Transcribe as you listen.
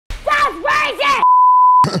All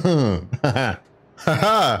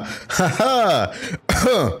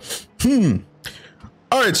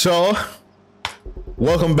right, y'all.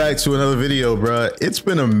 Welcome back to another video, bruh. It's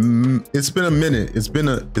been a minute. It's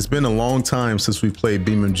been a long time since we played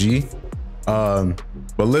BeamNG.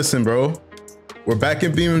 But listen, bro, we're back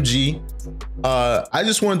in BeamNG. I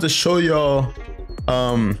just wanted to show y'all.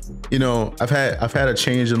 You know, I've had a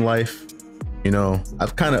change in life. You know,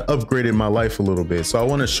 I've kind of upgraded my life a little bit. So I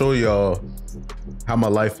want to show y'all how my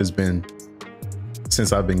life has been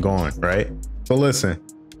since I've been gone, right? So listen,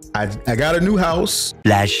 I got a new house.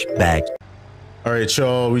 Flashback. All right,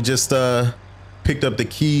 y'all, we just picked up the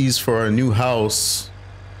keys for our new house.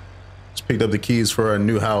 Just picked up the keys for our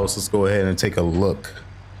new house. Let's go ahead and take a look.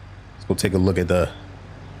 Let's go take a look at where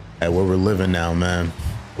we're living now, man.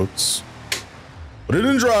 Oops. Put it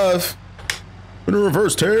in drive. Put it in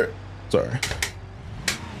reverse, Terry. Sorry.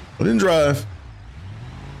 Put it in drive.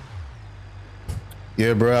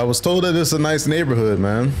 Yeah, bro, I was told that it's a nice neighborhood,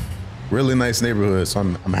 man. Really nice neighborhood. So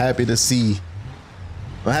I'm happy to see.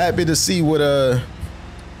 I'm happy to see what the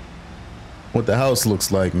house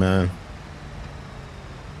looks like, man.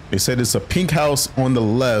 They said it's a pink house on the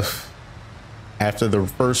left after the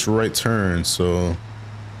first right turn. So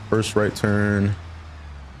first right turn,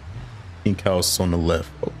 pink house on the left.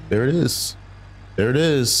 Oh, there it is. There it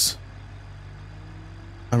is.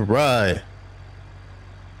 All right.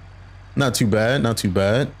 Not too bad. Not too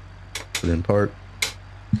bad. Put in park.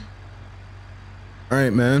 All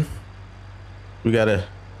right, man. We gotta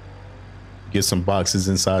get some boxes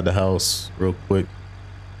inside the house real quick.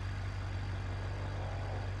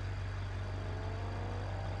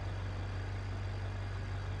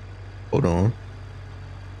 Hold on.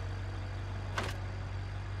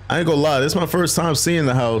 I ain't gonna lie, this is my first time seeing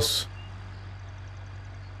the house.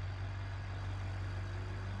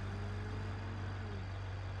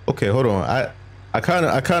 Okay, hold on. I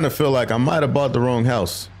kind of feel like I might have bought the wrong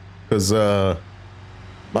house because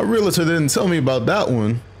my realtor didn't tell me about that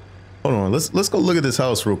one. Hold on, let's go look at this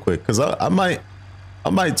house real quick because I might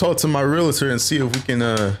talk to my realtor and see if we can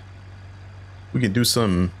do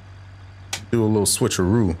a little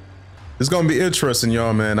switcheroo. It's gonna be interesting,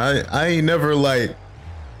 y'all, man. I ain't never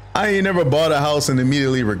bought a house and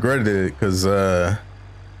immediately regretted it because got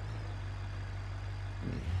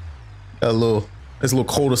a little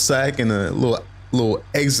cul-de-sac and a little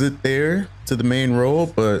exit there to the main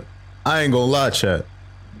road, but I ain't gonna lie, chat.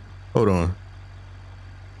 Hold on.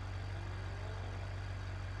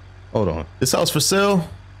 Hold on. This house for sale?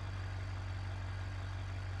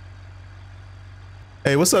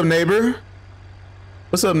 Hey, what's up, neighbor?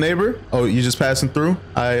 What's up, neighbor? Oh, you just passing through?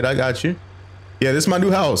 All right, I got you. Yeah, this is my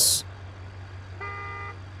new house.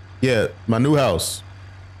 Yeah, my new house.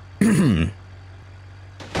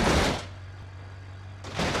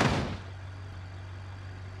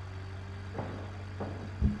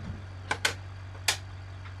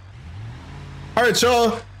 All right,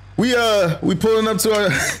 y'all. We pulling up to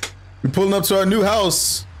our new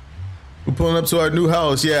house. We're pulling up to our new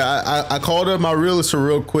house. Yeah, I called up my realtor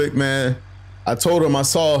real quick, man. I told him I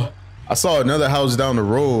saw another house down the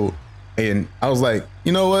road, and I was like,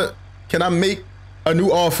 you know what? Can I make a new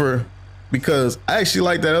offer because I actually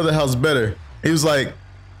like that other house better? He was like,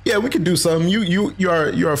 yeah, we could do something.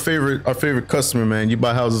 You're our favorite customer, man. You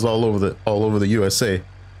buy houses all over the USA.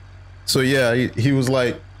 So yeah, he was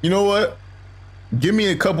like, you know what? Give me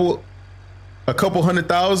a couple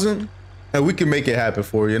 $100,000 and we can make it happen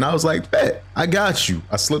for you. And I was like, bet, I got you.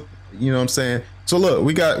 I slipped, you know what I'm saying? So look,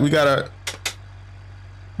 we got a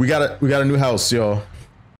new house, y'all.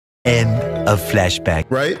 End of flashback.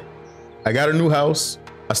 Right? I got a new house.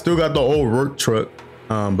 I still got the old work truck.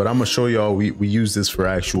 But I'm gonna show y'all we use this for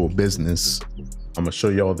actual business. I'm gonna show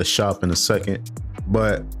y'all the shop in a second.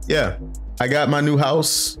 But yeah, I got my new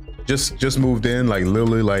house. Just moved in, like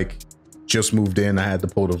literally like just moved in. I had to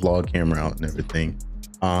pull the vlog camera out and everything.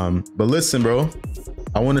 But listen, bro,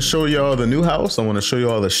 I want to show y'all the new house. I want to show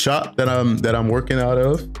y'all the shop that I'm working out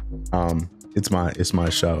of. It's my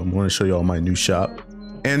shop. I want to show y'all my new shop.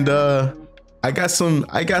 And I got some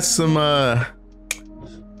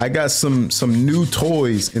new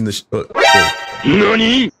toys in the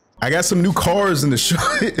Nani? I got some new cars in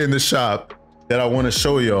the shop that I want to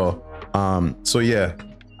show y'all. So yeah,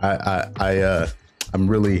 I'm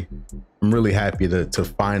really happy to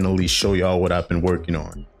finally show y'all what I've been working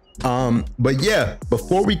on. But yeah,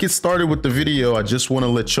 before we get started with the video, I just want to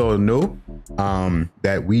let y'all know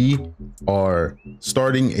that we are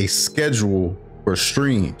starting a schedule for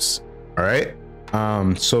streams. All right.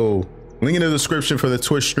 So link in the description for the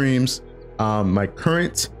Twitch streams. My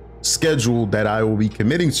current schedule that I will be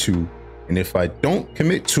committing to, and if I don't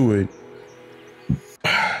commit to it,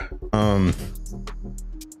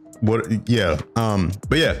 But yeah,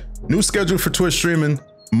 new schedule for Twitch streaming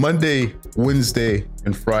Monday, Wednesday,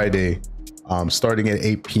 and Friday, starting at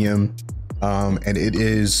 8 p.m. And it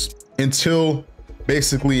is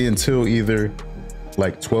basically until either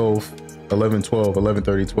like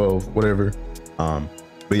 11:30, 12, whatever.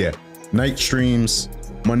 But yeah, night streams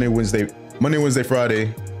Monday, Wednesday,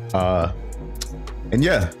 Friday. And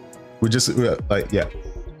yeah,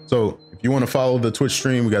 so if you want to follow the Twitch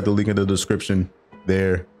stream, we got the link in the description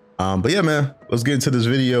there. But yeah, man, let's get into this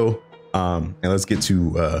video, and let's get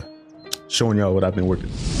to showing y'all what I've been working.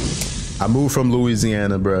 I moved from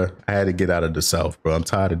Louisiana, bro. I had to get out of the South, bro. I'm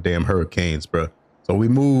tired of damn hurricanes, bro. So we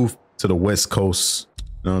moved to the West Coast. You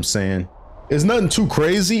know what I'm saying? It's nothing too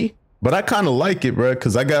crazy, but I kind of like it, bro,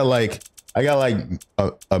 because I got like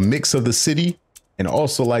a mix of the city and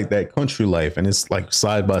also like that country life, and it's like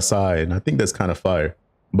side by side, and I think that's kind of fire.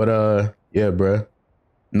 But yeah, bro,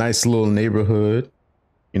 nice little neighborhood.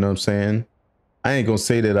 You know what I'm saying? I ain't gonna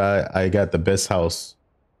say that I got the best house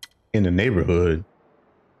in the neighborhood,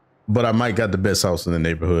 but I might got the best house in the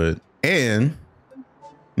neighborhood. And you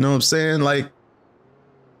know what I'm saying? Like,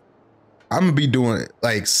 I'm gonna be doing,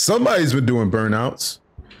 like, somebody's been doing burnouts,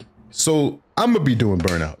 so I'm gonna be doing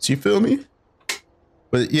burnouts. You feel me?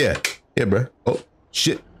 But yeah, bro. Oh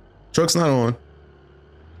shit, truck's not on.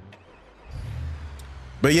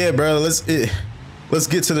 But yeah, bro, let's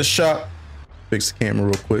get to the shop. Fix the camera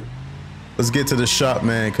real quick. Let's get to the shop,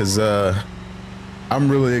 man, because I'm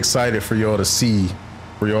really excited for y'all to see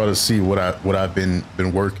what I've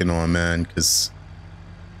been working on, man, because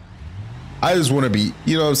I just want to be,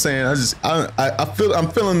 you know what I'm saying? I'm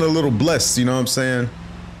feeling a little blessed, you know what I'm saying?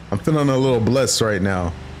 I'm feeling a little blessed right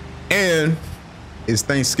now. And it's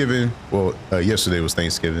Thanksgiving. Well, yesterday was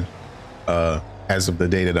Thanksgiving, as of the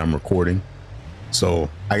day that I'm recording. So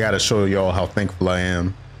I got to show y'all how thankful I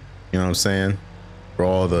am. You know what I'm saying? For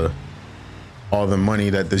all the money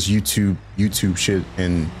that this YouTube shit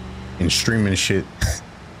and streaming shit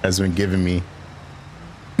has been giving me.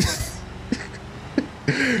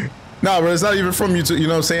 Nah, bro, it's not even from YouTube. You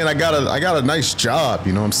know what I'm saying? I got a nice job.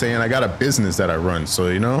 You know what I'm saying? I got a business that I run. So,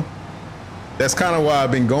 you know, that's kind of why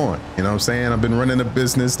I've been going. You know what I'm saying? I've been running a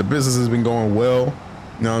business. The business has been going well.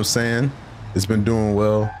 You know what I'm saying? It's been doing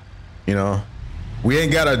well. You know, we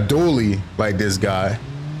ain't got a dually like this guy,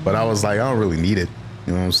 but I was like, I don't really need it.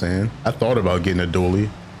 You know what I'm saying? I thought about getting a dually,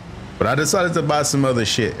 but I decided to buy some other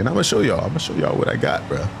shit, and I'm gonna show y'all. What I got,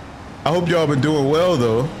 bro. I hope y'all been doing well,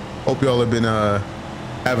 though. Hope y'all have been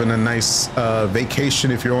having a nice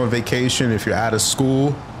vacation. If you're on vacation, if you're out of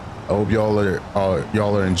school, I hope y'all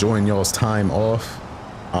are enjoying y'all's time off.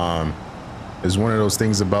 It's one of those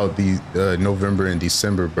things about the November and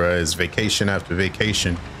December, bro. It's vacation after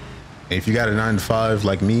vacation. And if you got a 9-to-5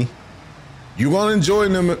 like me, you're gonna enjoy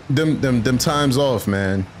them times off,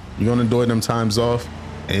 man. You're gonna enjoy them times off.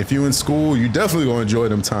 And if you're in school, you definitely gonna enjoy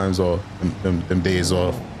them times off, them days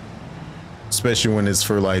off. Especially when it's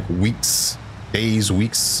for like weeks,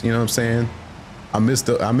 weeks. You know what I'm saying? I miss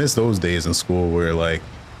those days in school where like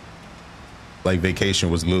vacation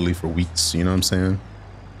was literally for weeks. You know what I'm saying?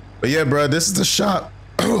 But yeah, bro, this is the shop.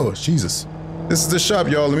 Oh Jesus, this is the shop,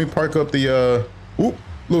 y'all. Let me park up the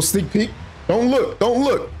little sneak peek. Don't look.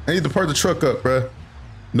 I need to park the truck up, bro.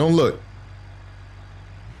 Don't look.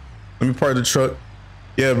 Let me park the truck.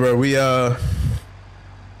 Yeah, bro, we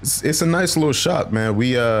it's a nice little shop, man.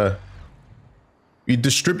 We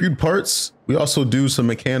distribute parts. We also do some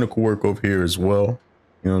mechanical work over here as well.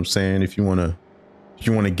 You know what I'm saying? If you wanna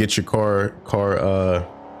get your car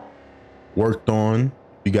worked on,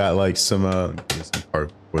 you got like some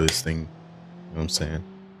part for this thing. You know what I'm saying?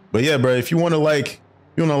 But yeah, bro, if you wanna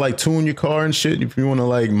tune your car and shit, if you wanna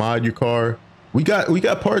like mod your car, we got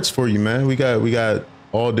parts for you, man. We got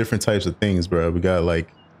all different types of things, bro. We got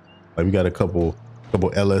we got a couple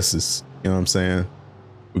LS's. You know what I'm saying?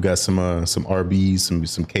 We got some RBs,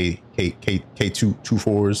 some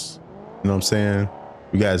K24s. You know what I'm saying?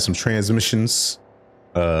 We got some transmissions.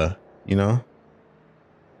 You know,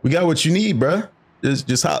 we got what you need, bruh.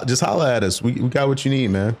 Just holla at us. We got what you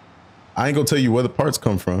need, man. I ain't gonna tell you where the parts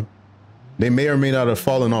come from. They may or may not have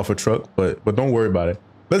fallen off a truck, but don't worry about it.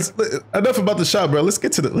 Enough about the shop, bro. Let's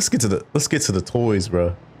get to the toys,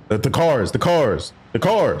 bro. The cars.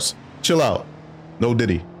 Chill out. No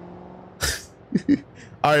Diddy.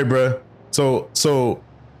 All right, bro. So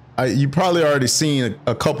you probably already seen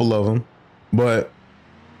a couple of them, but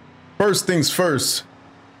first things first.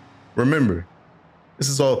 Remember, this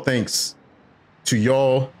is all thanks to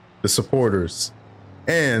y'all, the supporters,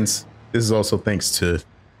 and this is also thanks to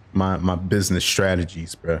my business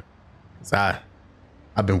strategies, bro.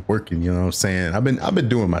 I've been working, you know what I'm saying? I've been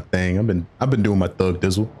doing my thing. I've been doing my thug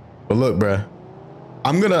dizzle. But look, bruh,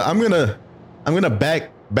 I'm gonna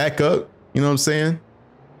back up, you know what I'm saying?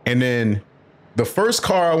 And then the first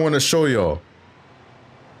car I want to show y'all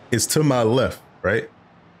is to my left, right?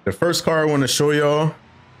 The first car I want to show y'all,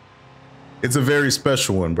 it's a very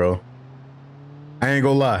special one, bro. I ain't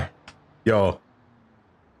gonna lie, y'all.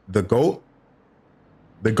 The GOAT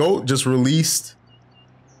just released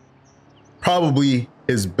probably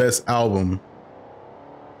his best album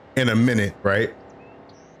in a minute, right?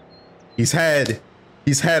 He's had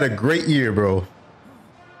a great year, bro.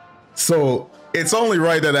 So it's only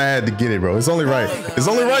right that I had to get it, bro. It's only right. It's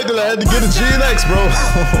only right that I had to get a GNX, bro.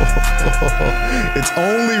 It's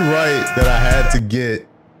only right that I had to get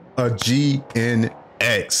a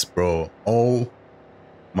GNX, bro. Oh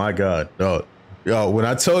my God, dog. Yo, when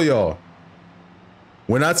I tell y'all,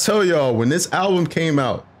 when this album came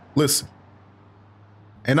out, listen.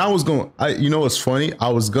 And you know what's funny? I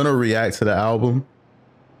was gonna react to the album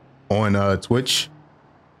on Twitch.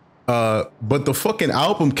 But the fucking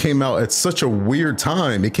album came out at such a weird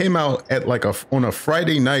time. It came out at like on a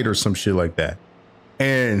Friday night or some shit like that.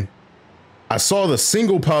 And I saw the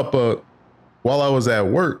single pop up while I was at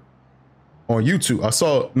work on YouTube. I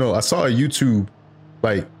saw a YouTube,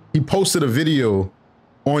 like he posted a video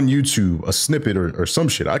on YouTube, a snippet or some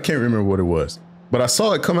shit. I can't remember what it was, but I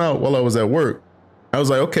saw it come out while I was at work. I was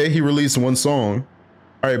like, okay, he released one song.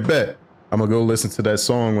 All right, bet. I'm gonna go listen to that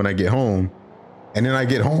song when I get home. And then I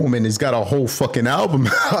get home and it's got a whole fucking album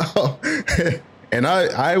out. And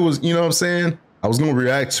I was, you know what I'm saying? I was gonna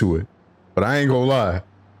react to it, but I ain't gonna lie.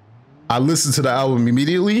 I listened to the album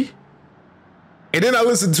immediately. And then I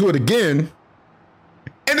listened to it again.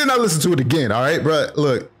 And then I listened to it again. All right, bro.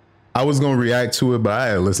 Look, I was gonna react to it, but I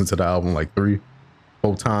had listened to the album like 3-4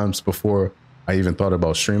 times before I even thought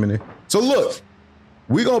about streaming it. So look,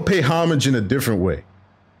 we gonna pay homage in a different way.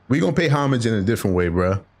 We gonna pay homage in a different way,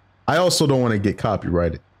 bro. I also don't want to get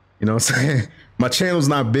copyrighted. You know what I'm saying? My channel's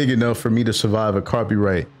not big enough for me to survive a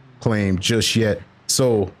copyright claim just yet.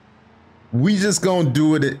 So we just gonna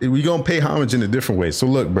do it. We gonna pay homage in a different way. So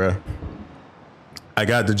look, bro, I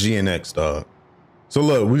got the GNX, dog. So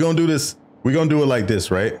look, we gonna do this. We gonna do it like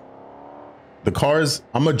this, right? The cars,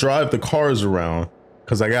 I'm gonna drive the cars around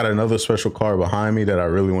because I got another special car behind me that I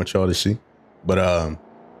really want y'all to see. But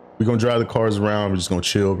we're gonna drive the cars around. We're just gonna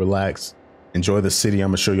chill, relax, enjoy the city. I'm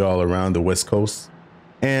gonna show y'all around the West Coast.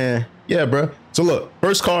 And yeah, bro. So look,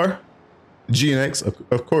 first car, GNX,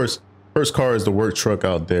 of course. First car is the work truck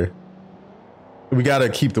out there. We gotta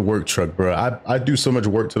keep the work truck, bro. I do so much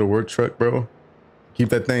work to the work truck, bro. Keep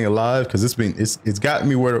that thing alive because it's got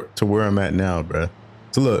me where I'm at now, bro.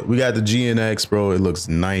 So look, we got the GNX, bro. It looks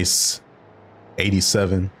nice.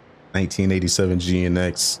 1987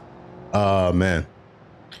 GNX. Man,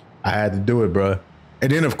 I had to do it, bro.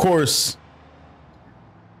 And then of course,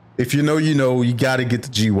 if you know, you got to get the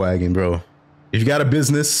G-Wagon, bro. If you got a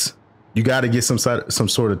business, you got to get some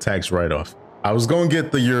sort of tax write-off. I was going to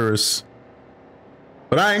get the Urus,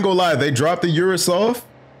 but I ain't gonna lie. They dropped the Urus off.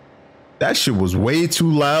 That shit was way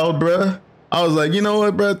too loud, bro. I was like, you know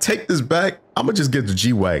what, bro? Take this back. I'm going to just get the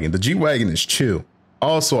G-Wagon. The G-Wagon is chill.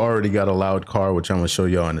 Also already got a loud car, which I'm going to show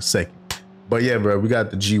y'all in a second. But yeah, bro, we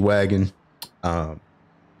got the G-Wagon. Ain't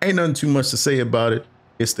nothing too much to say about it.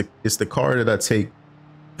 It's the car that I take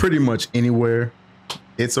pretty much anywhere.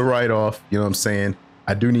 It's a write-off, you know what I'm saying?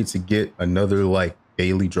 I do need to get another like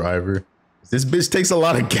daily driver. This bitch takes a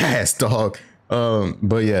lot of gas, dog.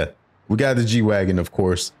 But yeah, we got the G-Wagon, of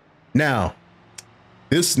course. Now,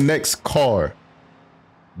 this next car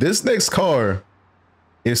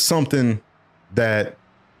is something that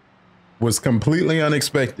was completely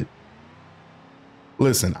unexpected.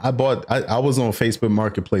 Listen, I was on Facebook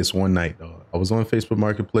Marketplace one night, dog. I was on Facebook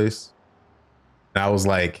Marketplace and I was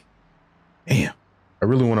like, damn, I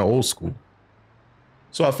really want an old school.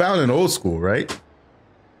 So I found an old school, right?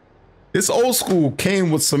 This old school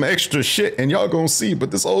came with some extra shit, and y'all gonna see,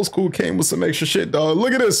 but this old school came with some extra shit, dog.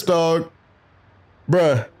 Look at this, dog.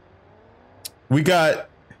 Bruh. We got,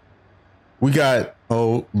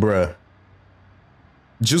 oh, bruh.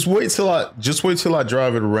 Just wait till I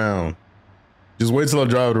drive it around. Just wait till I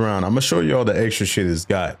drive it around. I'm gonna show you all the extra shit it's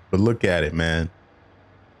got, but look at it, man.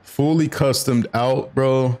 Fully customed out,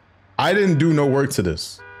 bro. I didn't do no work to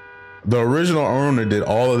this. The original owner did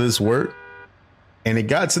all of this work, and it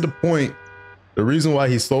got to the point, the reason why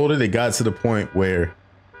he sold it, it got to the point where,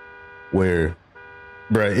 bruh,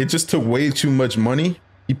 it just took way too much money.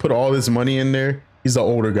 He put all this money in there. He's an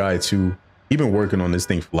older guy too. He been working on this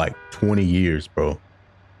thing for like 20 years, bro.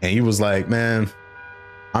 And he was like, man,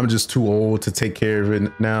 I'm just too old to take care of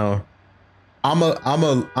it now. I'm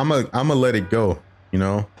a let it go. You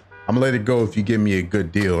know, I'm gonna let it go if you give me a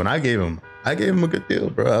good deal. And I gave him a good deal,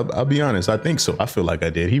 bro. I'll be honest. I think so. I feel like I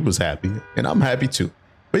did. He was happy, and I'm happy too.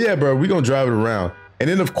 But yeah, bro, we gonna drive it around. And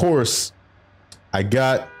then of course, I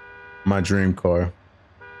got my dream car.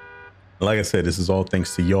 Like I said, this is all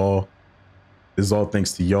thanks to y'all. This is all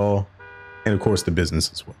thanks to y'all, and of course the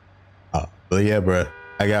business as well. But yeah, bro,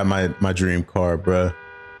 I got my dream car, bro.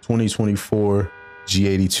 2024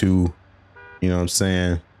 G82. You know what I'm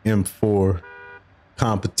saying? M4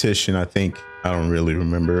 competition. I think, I don't really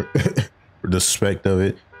remember the spec of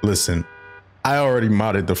it. Listen, I already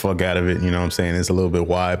modded the fuck out of it. You know what I'm saying? It's a little bit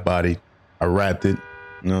wide body. I wrapped it.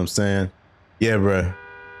 You know what I'm saying? Yeah, bro.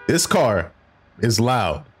 This car is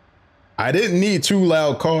loud. I didn't need 2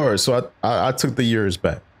 loud cars, so I took the years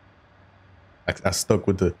back. I stuck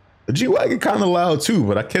with the G-Wagon, kind of loud too,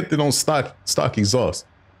 but I kept it on stock exhaust.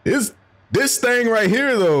 This thing right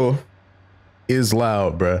here though is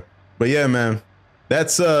loud, bro. But yeah, man,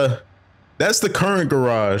 that's the current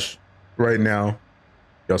garage right now.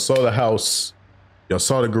 Y'all saw the house, y'all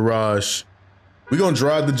saw the garage. We're gonna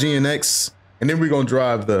drive the GNX, and then we're gonna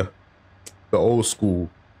drive the old school,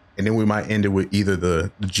 and then we might end it with either the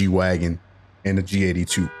G-Wagon and the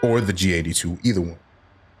G82, or the G82, either one.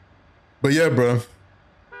 But yeah, bro,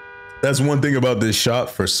 that's one thing about this shop.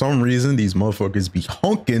 For some reason, these motherfuckers be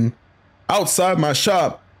honking outside my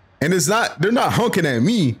shop, and they're not honking at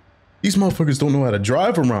me. These motherfuckers don't know how to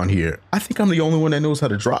drive around here. I think I'm the only one that knows how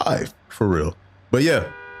to drive, for real. But yeah,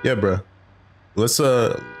 bro, let's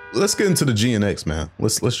get into the GNX, man.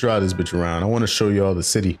 Let's drive this bitch around. I want to show y'all the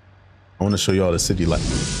city. I want to show y'all the city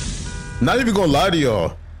life. Not even gonna lie to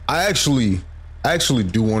y'all, I actually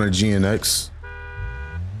do want a GNX.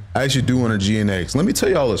 I actually do want a GNX. Let me tell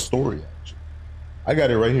y'all a story, actually. I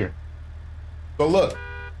got it right here. So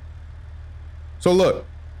look,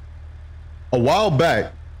 a while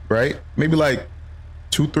back, right? Maybe like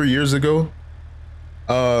 2-3 years ago,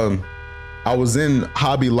 I was in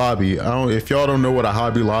Hobby Lobby. If y'all don't know what a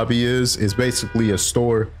Hobby Lobby is, it's basically a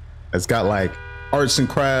store that's got like arts and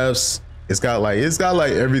crafts. It's got like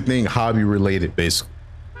everything hobby related, basically.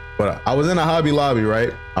 But I was in a Hobby Lobby,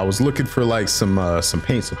 right? I was looking for like some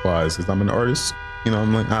paint supplies, because I'm an artist. You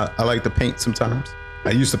know, I like to paint sometimes.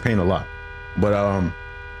 I used to paint a lot. But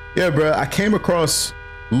yeah, bro, I came across,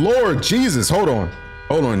 Lord Jesus, hold on,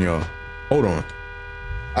 y'all. Hold on.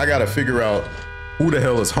 I gotta figure out who the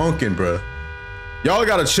hell is honking, bro. Y'all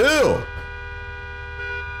gotta chill.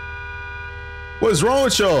 What is wrong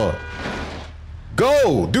with y'all?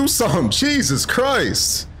 Go, do something. Jesus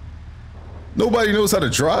Christ. Nobody knows how to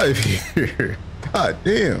drive here. God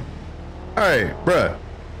damn. All right, bruh.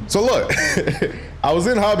 So look, I was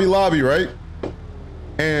in Hobby Lobby, right?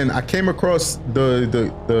 And I came across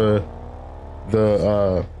the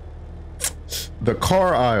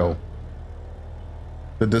car aisle.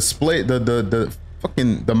 The display, the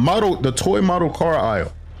toy model car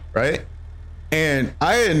aisle, right? And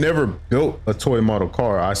I had never built a toy model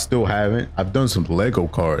car. I still haven't. I've done some Lego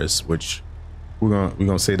cars, which we're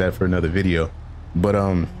gonna say that for another video. But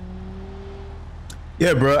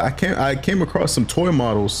yeah, bro, I came across some toy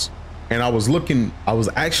models, and I was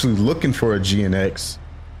actually looking for a GNX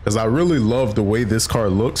because I really love the way this car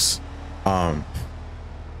looks. I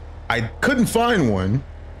couldn't find one,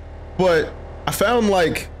 but I found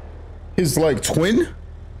like his like twin,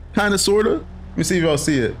 kind of, sort of. Let me see if y'all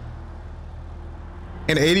see it.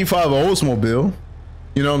 An 85 Oldsmobile.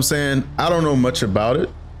 You know what I'm saying? I don't know much about it.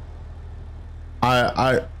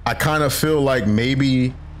 I kind of feel like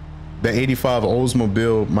maybe the 85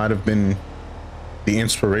 Oldsmobile might have been the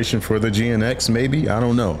inspiration for the GNX, maybe. I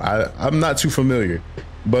don't know. I'm not too familiar.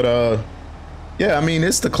 But yeah, I mean,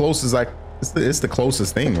 it's the closest it's the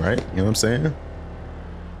closest thing, right? You know what I'm saying?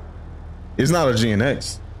 It's not a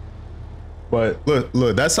GNX. But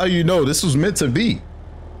look, that's how you know this was meant to be.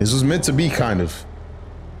 This was meant to be, kind of,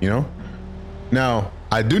 you know? Now,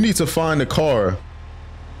 I do need to find a car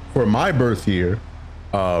for my birth year,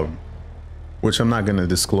 which I'm not gonna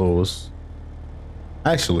disclose.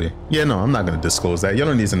 Actually, yeah, no, I'm not gonna disclose that. Y'all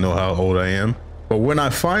don't need to know how old I am. But when I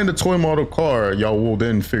find a toy model car, y'all will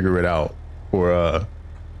then figure it out for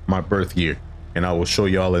my birth year, and I will show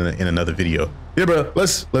y'all in another video. Yeah, bro,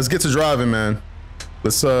 let's get to driving, man.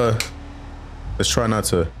 Let's try not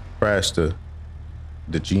to crash the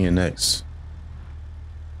GNX.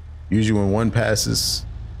 Usually when one passes,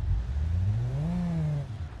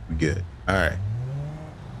 we good. All right.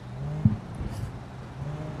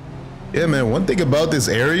 Yeah, man, one thing about this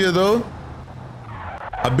area though,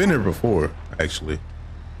 I've been here before, actually.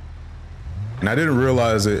 And I didn't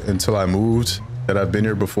realize it until I moved that I've been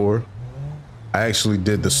here before. I actually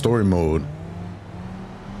did the story mode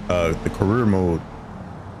the career mode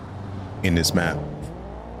in this map.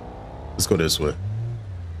 Let's go this way.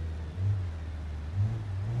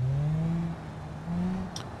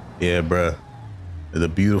 Yeah, bruh. The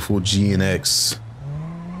beautiful GNX.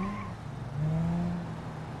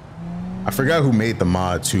 I forgot who made the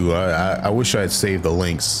mod too. I wish I had saved the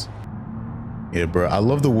links. Yeah, bro. I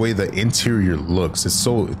love the way the interior looks. It's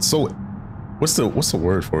so what's the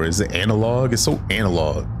word for it? Is it analog? It's so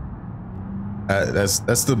analog. That's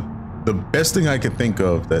the best thing I can think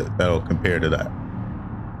of that'll compare to that.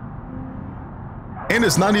 And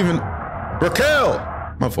it's not even Raquel.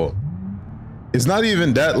 My fault. It's not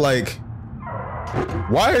even that, like,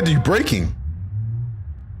 why are you braking?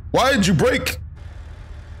 Why did you brake?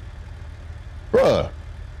 Bruh,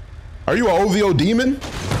 are you an OVO demon?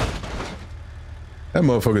 That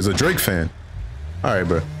motherfucker's a Drake fan. All right,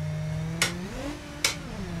 bro.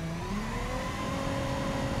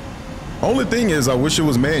 Only thing is, I wish it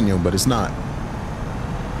was manual, but it's not.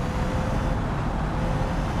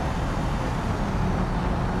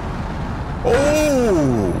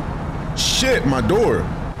 Oh, shit, my door.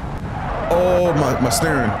 Oh, my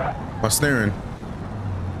steering.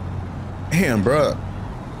 Damn, bro.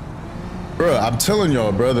 Bro, I'm telling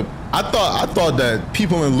y'all, brother. I thought that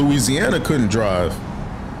people in Louisiana couldn't drive.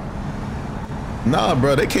 Nah,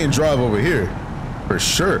 bro, they can't drive over here, for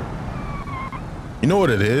sure. You know what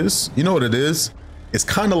it is? You know what it is? It's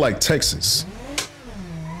kind of like Texas.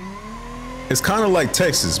 It's kind of like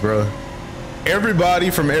Texas, bro. Everybody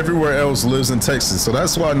from everywhere else lives in Texas, so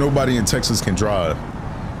that's why nobody in Texas can drive.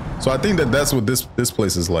 So I think that's what this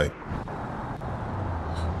place is like.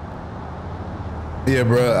 Yeah,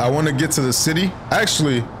 bro. I want to get to the city.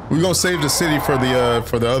 Actually, we're gonna save the city for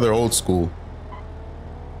the other old school.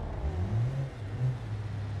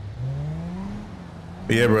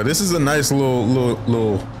 But yeah, bro. This is a nice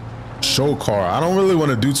little show car. I don't really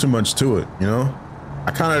want to do too much to it, you know.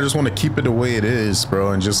 I kind of just want to keep it the way it is,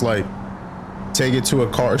 bro, and just like take it to a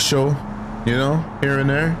car show, you know, here and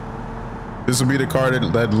there. This will be the car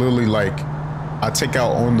that literally, like, I take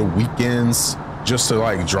out on the weekends just to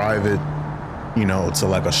like drive it, you know, to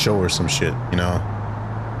like a show or some shit, you know.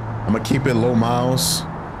 I'm gonna keep it low miles.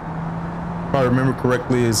 If I remember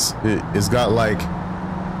correctly, it's got like,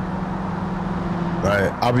 right,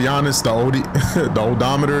 I'll be honest, the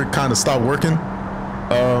odometer kind of stopped working.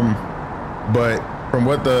 But from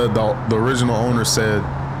what the original owner said,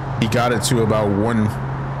 he got it to about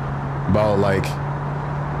like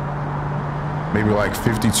maybe like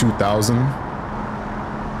 52,000. You know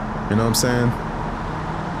what I'm saying?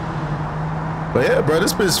 But yeah, bro,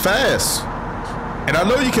 this bit's fast. And I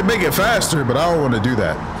know you can make it faster, but I don't want to do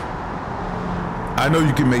that. I know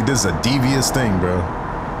you can make this a devious thing, bro.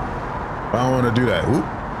 But I don't want to do that. Oop.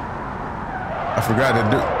 I forgot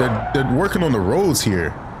that they're working on the roads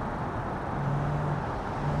here.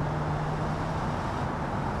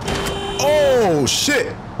 Oh,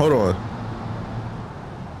 shit. Hold on.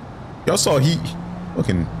 Y'all saw he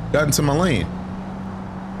fucking got into my lane.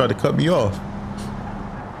 Tried to cut me off.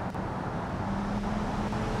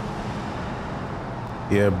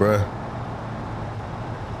 Yeah, bruh.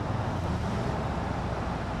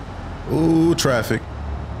 Ooh, traffic.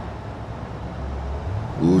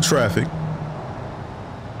 Ooh, traffic.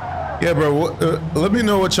 Yeah, bro. Let me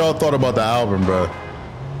know what y'all thought about the album, bro.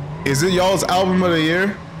 Is it y'all's album of the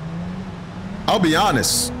year? I'll be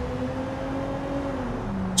honest.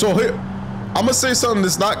 So here, I'm gonna say something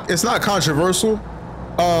that's it's not controversial,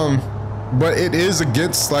 but it is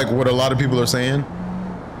against like what a lot of people are saying.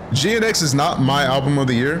 GNX is not my album of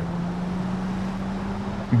the year,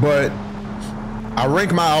 but I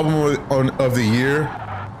rank my album of the year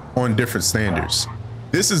on different standards.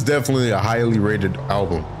 This is definitely a highly rated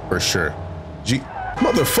album for sure.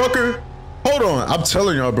 Motherfucker, hold on. I'm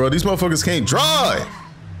telling y'all, bro, these motherfuckers can't drive.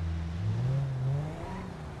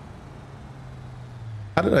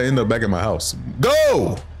 How did I end up back at my house?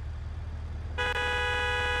 Go!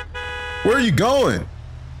 Where are you going?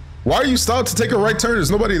 Why are you stopped to take a right turn?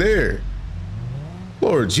 There's nobody there.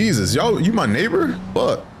 Lord Jesus, y'all, you my neighbor?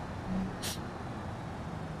 Fuck.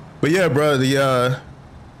 But yeah, bro, the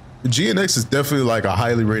GNX is definitely like a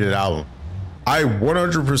highly rated album. I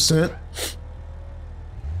 100%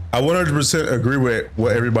 agree with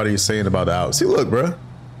what everybody is saying about the album. See, look, bro.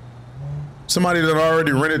 Somebody that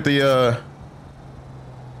already rented the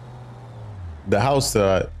house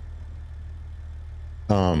that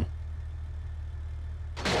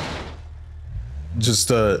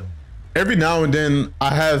just every now and then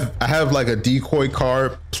I have like a decoy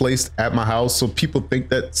car placed at my house so people think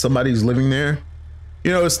that somebody's living there.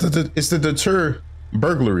 You know, it's to deter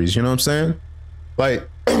burglaries, you know what I'm saying? Like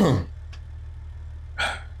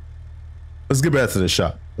Let's get back to the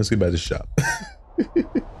shop. Let's get back to the shop.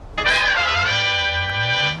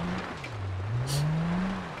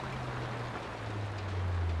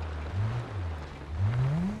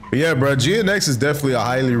 But yeah, bro, GNX is definitely a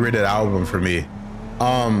highly rated album for me.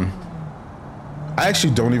 I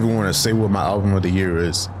actually don't even want to say what my album of the year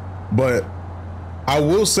is, but I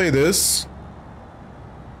will say this.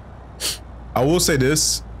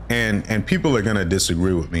 And people are gonna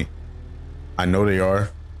disagree with me. I know they are.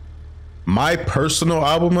 My personal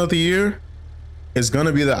album of the year is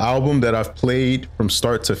gonna be the album that I've played from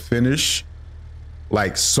start to finish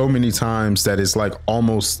like so many times that it's like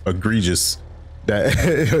almost egregious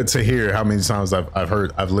that to hear how many times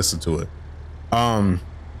I've listened to it. And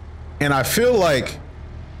I feel like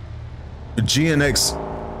GNX,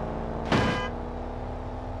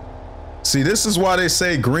 see, this is why they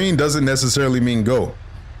say green doesn't necessarily mean go.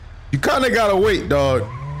 You kind of gotta wait, dog.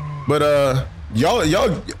 But y'all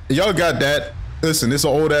got that. Listen, it's an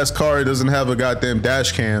old ass car. It doesn't have a goddamn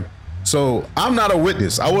dash cam. So I'm not a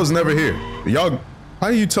witness. I was never here. Y'all, how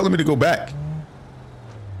are you telling me to go back?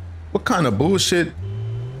 What kind of bullshit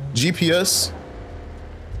GPS?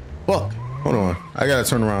 Fuck. Hold on. I gotta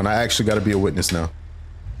turn around. I actually gotta be a witness now.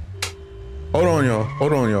 Hold on, y'all.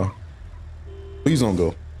 Hold on, y'all. Please don't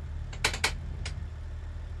go.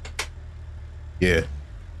 Yeah.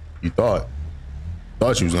 You thought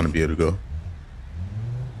you was gonna be able to go.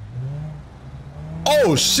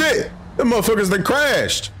 Oh shit! Them motherfuckers, they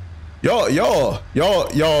crashed. Y'all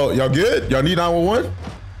good? Y'all need 911?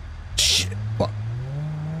 Shit. Fuck.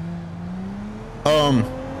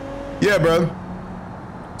 Yeah, bro.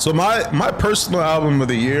 So my personal album of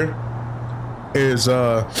the year is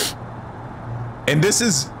and this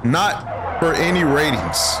is not for any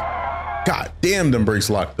ratings. God damn, them brakes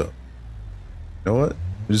locked up. You know what?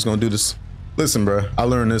 We're just gonna do this. Listen, bro, I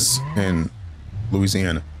learned this in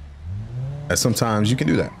Louisiana. That sometimes you can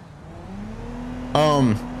do that.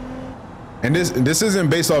 And this isn't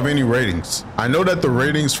based off any ratings. I know that the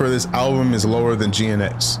ratings for this album is lower than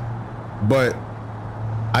GNX, but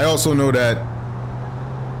I also know that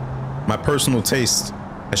my personal taste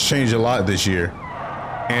has changed a lot this year,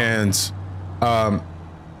 and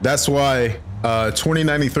that's why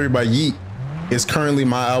 2093 by Yeet is currently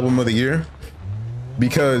my album of the year,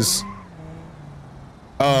 because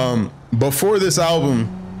before this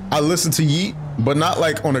album I listened to Yeet, but not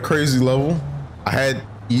like on a crazy level. I had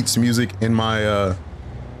Yeet's music in my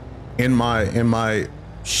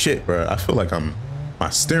shit, bro. I feel like my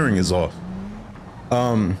steering is off.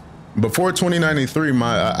 Before 2093,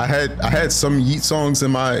 I had some Yeet songs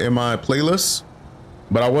in my playlist,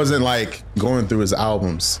 but I wasn't like going through his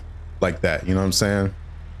albums like that, you know what I'm saying?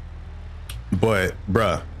 But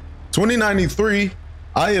bruh, 2093,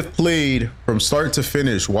 I have played from start to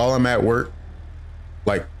finish while I'm at work,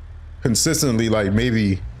 like consistently, like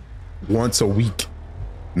maybe once a week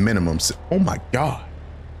minimum. Oh my God,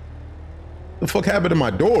 the fuck happened to my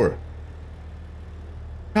door?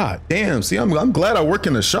 God damn. See, I'm glad I work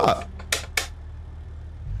in the shop.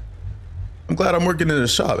 I'm glad I'm working in the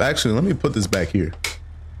shop. Actually, let me put this back here.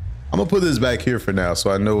 I'm gonna put this back here for now, so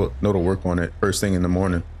I know to work on it first thing in the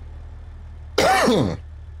morning.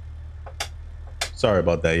 Sorry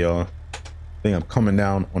about that, y'all. I think I'm coming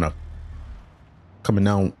down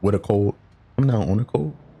with a cold. I'm down on a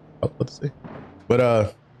cold. I was about to say,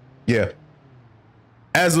 but yeah.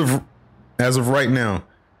 As of right now,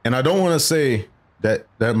 and I don't want to say that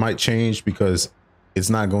might change because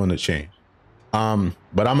it's not going to change. But I'm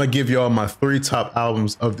gonna give y'all my 3 top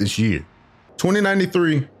albums of this year.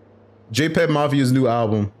 2093, JPEG Mafia's new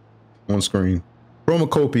album on screen.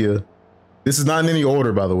 Chromacopia. This is not in any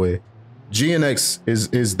order, by the way. GNX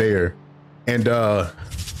is there. And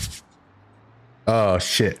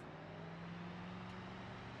shit.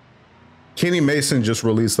 Kenny Mason just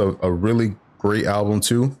released a really great album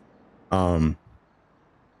too.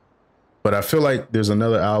 But I feel like there's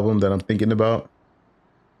another album that I'm thinking about.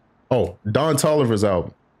 Oh, Don Toliver's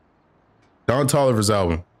album. Don Toliver's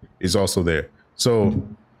album is also there. So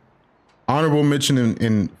honorable mention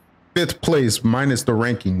in 5th place minus the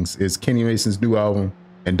rankings is Kenny Mason's new album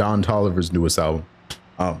and Don Toliver's newest album.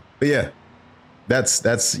 But yeah,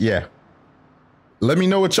 that's yeah. Let me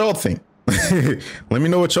know what y'all think. Let me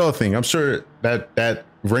know what y'all think. I'm sure that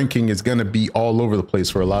ranking is gonna be all over the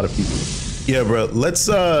place for a lot of people. Yeah, bro.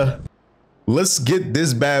 Let's get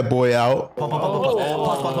this bad boy out.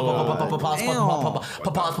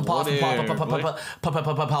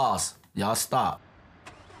 Pause. Y'all stop.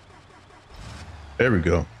 There we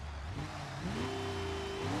go.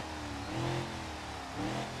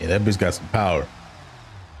 Yeah, that bitch got some power.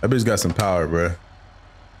 That bitch got some power, bro.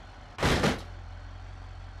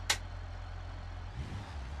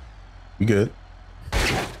 You good?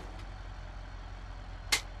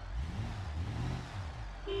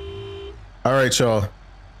 All right, y'all.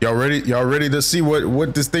 Y'all ready? Y'all ready to see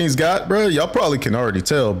what this thing's got, bro? Y'all probably can already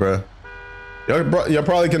tell, bro. Y'all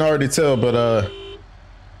probably can already tell, but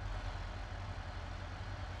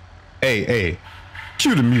hey,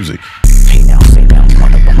 cue the music. Hey now, say down,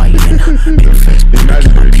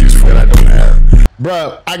 Imaginary music that I don't have,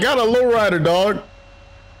 bro. I got a lowrider, dog.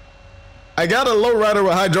 I got a lowrider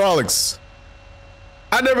with hydraulics.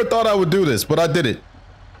 I never thought I would do this, but I did it,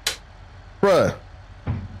 bruh.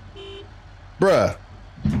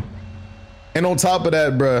 And on top of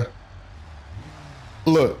that, bruh,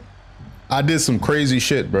 look, I did some crazy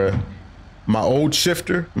shit, bruh. My old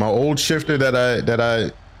shifter that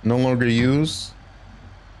I no longer use,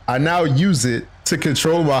 I now use it to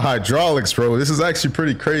control my hydraulics, bro. This is actually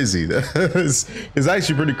pretty crazy. It's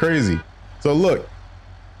actually pretty crazy. So look,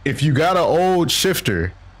 if you got an old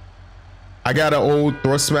shifter, I got an old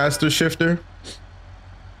Thrustmaster shifter,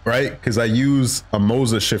 right? Because I use a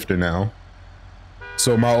Moza shifter now.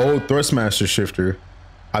 So my old Thrustmaster shifter,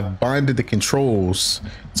 I've binded the controls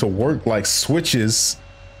to work like switches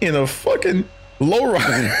in a fucking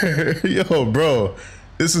lowrider. Yo, bro,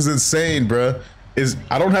 this is insane, bro.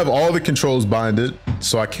 I don't have all the controls binded,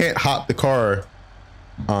 so I can't hop the car.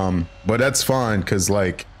 But that's fine, because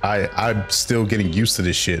like I'm still getting used to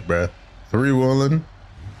this shit, bro. Three wheeling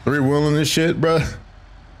this shit, bro.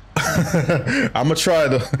 I'm gonna try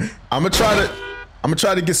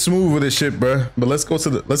to get smooth with this shit, bro. But let's go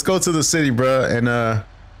to the city, bro, and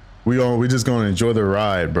we just gonna enjoy the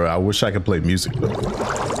ride, bro. I wish I could play music though.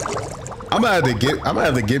 I'm gonna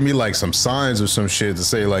have to get me like some signs or some shit to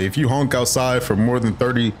say like, if you honk outside for more than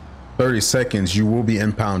 30 seconds, you will be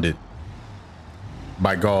impounded.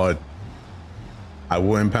 By God, I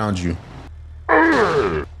will impound you.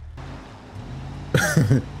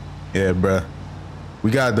 Yeah, bruh.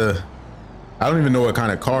 We got I don't even know what kind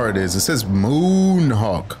of car it is. It says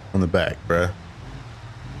Moonhawk on the back, bruh.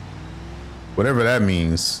 Whatever that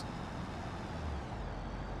means.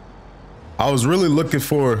 I was really looking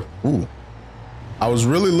for a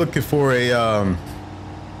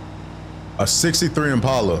 63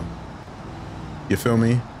 Impala. You feel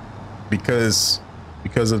me? Because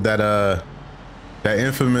of that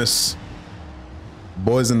infamous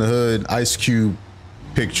Boys in the Hood Ice Cube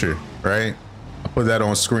picture, right? I put that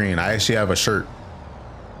on screen. I actually have a shirt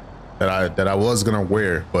that I was gonna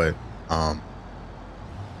wear, but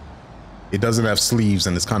it doesn't have sleeves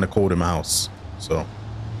and it's kind of cold in my house. So,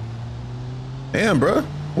 damn, bro,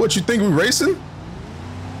 what you think we racing?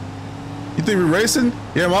 You think we racing?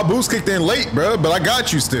 Yeah, my boost kicked in late, bro, but I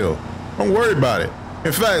got you still. Don't worry about it.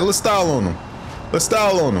 In fact, let's style on them.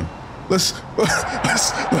 Let's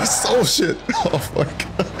oh shit. Oh fuck.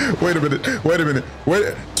 Wait a minute.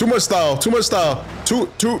 Too much style.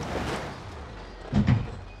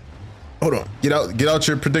 Hold on. Get out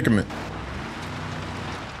your predicament.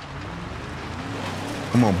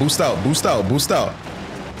 Come on, boost out.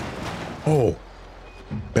 Oh,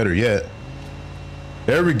 better yet.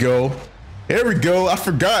 There we go. I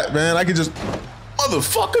forgot, man. I could just,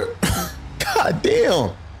 motherfucker. God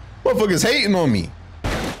damn. Motherfuckers hating on me.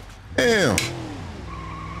 Damn.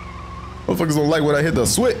 Motherfuckers don't like when I hit the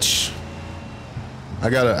switch. I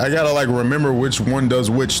gotta like remember which one does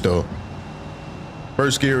which though.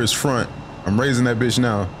 First gear is front. I'm raising that bitch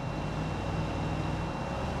now.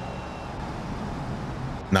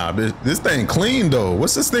 Nah, bitch, this thing clean though.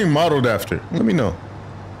 What's this thing modeled after? Let me know.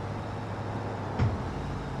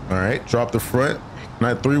 All right, drop the front. Can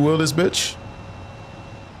I three-wheel this bitch?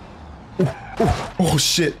 Oh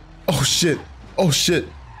shit.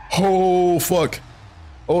 Oh fuck.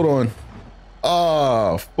 Hold on.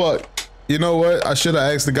 Ah, fuck. You know what? I should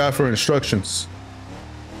have asked the guy for instructions.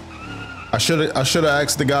 I should have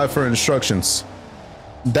asked the guy for instructions.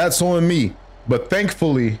 That's on me. But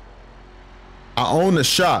thankfully, I own the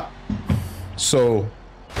shop. So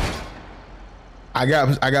I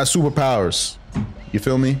got superpowers. You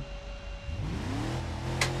feel me?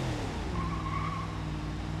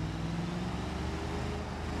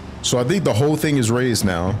 So I think the whole thing is raised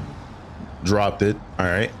now. Dropped it. All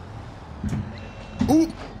right. Ooh.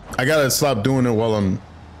 I gotta stop doing it while I'm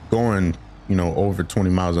going, you know, over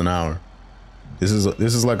 20 miles an hour. This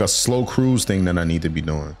is like a slow cruise thing that I need to be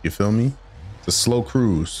doing. You feel me? It's a slow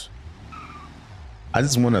cruise. I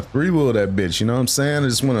just want to three-wheel that bitch. You know what I'm saying? I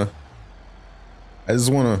just want to.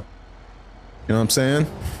 You know what I'm saying?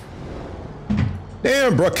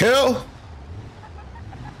 Damn, Bruckel.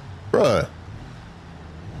 Bruh.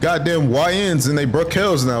 Goddamn YNs and they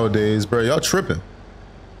Bruckels nowadays, bro. Y'all tripping.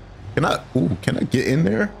 Can I get in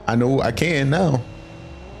there? I know I can now.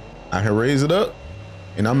 I can raise it up,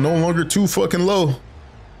 and I'm no longer too fucking low.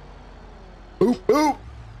 Oop, oop.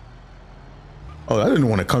 Oh, I didn't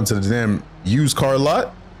want to come to the damn used car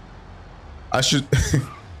lot. I should,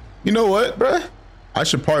 you know what, bruh? I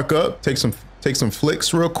should park up, take some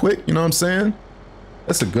flicks real quick. You know what I'm saying?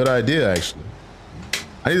 That's a good idea, actually.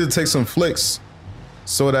 I need to take some flicks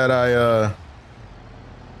so that I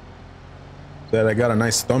got a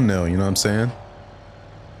nice thumbnail. You know what I'm saying?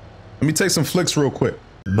 Let me take some flicks real quick.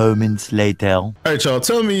 Moments later. All right, y'all.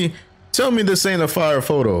 Tell me this ain't a fire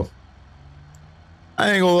photo.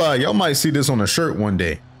 I ain't gonna lie, y'all might see this on a shirt one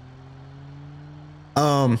day.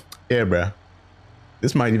 Yeah, bruh.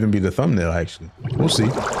 This might even be the thumbnail, actually. We'll see.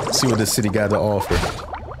 See what this city got to offer.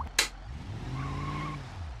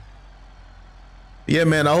 Yeah,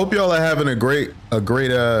 man. I hope y'all are having a great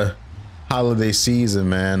holiday season,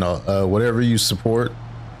 man. Whatever you support,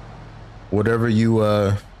 whatever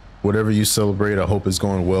you celebrate, I hope it's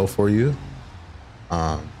going well for you.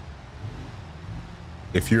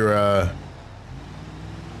 If you're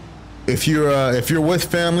with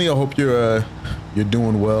family, I hope you're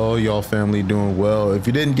doing well. Y'all family doing well. If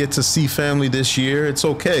you didn't get to see family this year, it's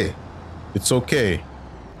okay. It's okay.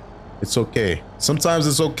 It's okay. Sometimes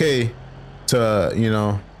it's okay to, you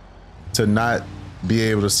know, to not be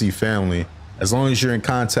able to see family. As long as you're in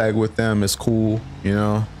contact with them, it's cool, you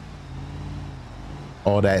know.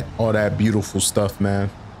 All that beautiful stuff, man.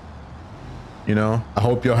 You know, I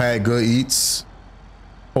hope y'all had good eats.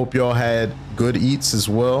 Hope y'all had good eats as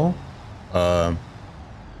well.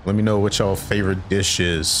 Let me know what y'all favorite dish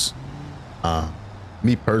is.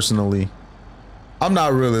 Me personally, I'm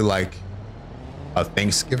not really like a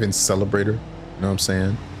Thanksgiving celebrator. You know what I'm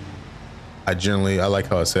saying? I like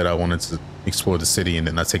how I said I wanted to explore the city, and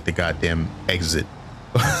then I take the goddamn exit.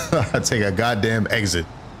 I take a goddamn exit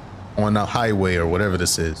on the highway or whatever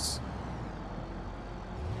this is.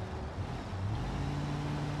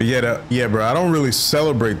 But yeah, bro, I don't really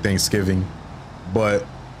celebrate Thanksgiving, but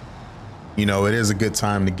you know, it is a good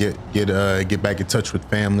time to get back in touch with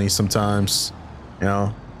family sometimes. You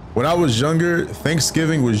know, when I was younger,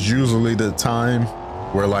 Thanksgiving was usually the time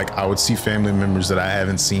where like I would see family members that I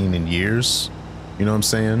haven't seen in years. You know what I'm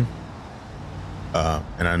saying?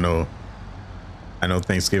 And I know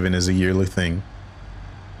Thanksgiving is a yearly thing.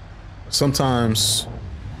 Sometimes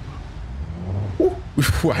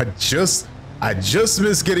I just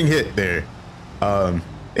missed getting hit there.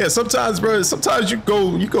 Yeah, sometimes, bro, sometimes you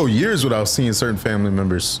go years without seeing certain family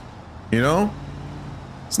members. You know,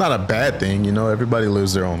 it's not a bad thing. You know, everybody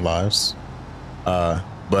lives their own lives.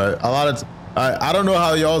 But a lot of I don't know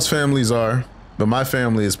how y'all's families are, but my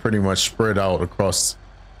family is pretty much spread out across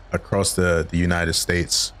the United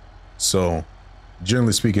States. So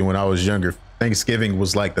generally speaking, when I was younger, Thanksgiving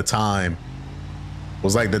was like the time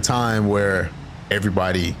where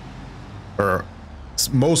everybody, or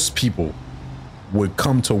most people, would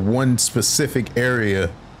come to one specific area.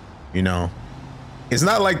 You know, it's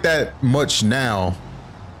not like that much now,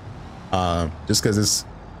 just because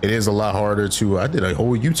it is a lot harder to, I did a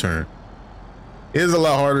whole U-turn. It is a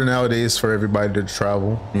lot harder nowadays for everybody to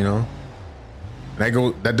travel, you know.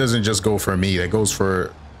 That doesn't just go for me, that goes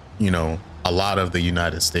for, you know, a lot of the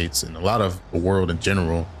United States and a lot of the world in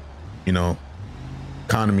general. You know,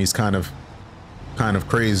 economy's kind of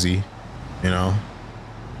crazy, you know.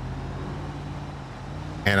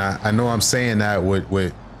 And I know I'm saying that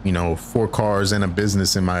with you know, 4 cars and a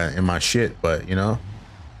business in my shit, but you know,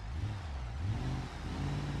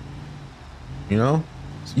 you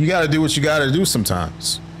got to do what you got to do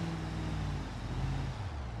sometimes.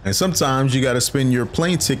 And sometimes you got to spend your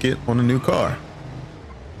plane ticket on a new car.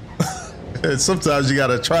 And sometimes you got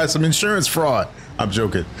to try some insurance fraud. I'm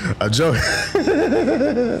joking. I'm joking.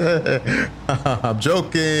 I'm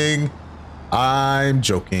joking. I'm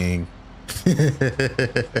joking. One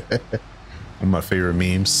of my favorite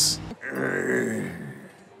memes.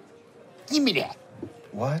 Give me that.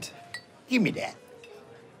 What? Give me that.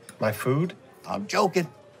 My food? I'm joking.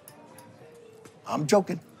 I'm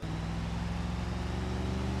joking.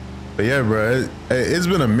 But yeah, bro, it's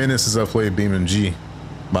been a minute since I played BeamNG,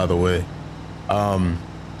 by the way.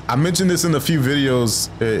 I mentioned this in a few videos.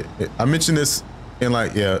 I mentioned this in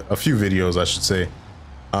like, yeah, a few videos, I should say.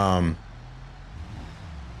 I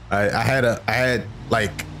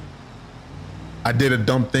did a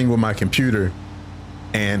dumb thing with my computer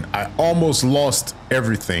and I almost lost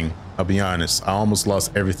everything. I'll be honest. I almost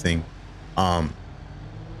lost everything.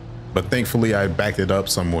 But thankfully I backed it up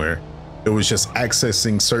somewhere. It was just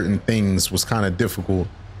accessing certain things was kind of difficult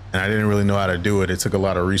and I didn't really know how to do it. It took a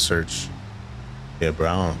lot of research. Yeah,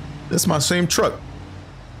 bro, it's my same truck.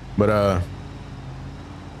 But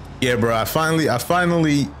yeah, bro, I finally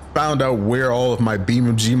found out where all of my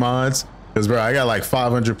BeamNG mods, because bro, I got like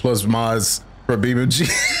 500 plus mods for BeamNG.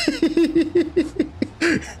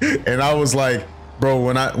 And I was like, bro,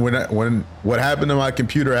 when what happened to my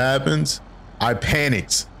computer happens, I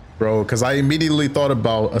panicked, bro, because I immediately thought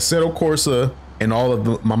about Assetto Corsa and all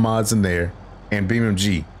of my mods in there, and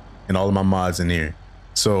BeamNG and all of my mods in there.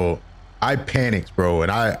 So I panicked, bro,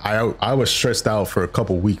 and I was stressed out for a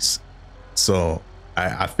couple weeks. So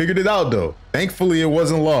I figured it out though. Thankfully, it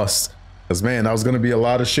wasn't lost, because man, that was gonna be a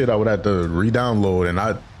lot of shit I would have to re-download, and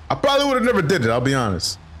I probably would have never did it. I'll be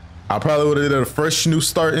honest. I probably would have did a fresh new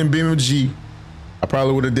start in BeamNG. I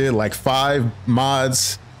probably would have did like 5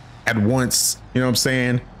 mods at once. You know what I'm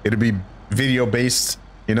saying? It'd be video based,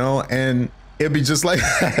 you know, and it'd be just like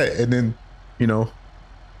that. And then, you know,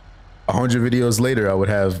 100 videos later, I would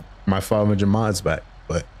have my 500 mods back.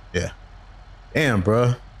 But yeah, damn,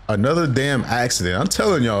 bro, another damn accident. I'm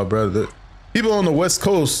telling y'all, bro, the people on the West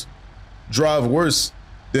Coast drive worse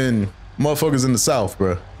than motherfuckers in the South,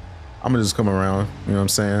 bro. I'm gonna just come around. You know what I'm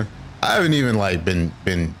saying? I haven't even like been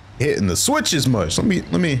hitting the switches much. Let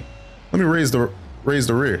me raise the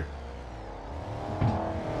rear.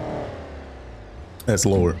 That's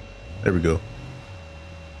lower. There we go.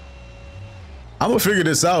 I'm gonna figure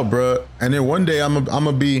this out, bro. And then one day I'm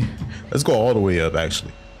gonna be. Let's go all the way up.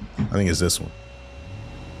 Actually, I think it's this one.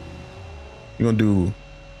 You're gonna do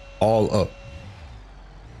all up.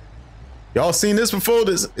 Y'all seen this before?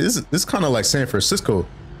 This kind of like San Francisco,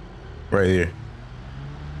 right here.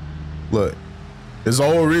 Look, there's the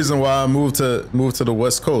whole reason why I moved to the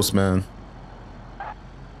West Coast, man.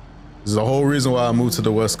 There's the whole reason why I moved to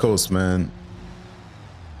the West Coast, man.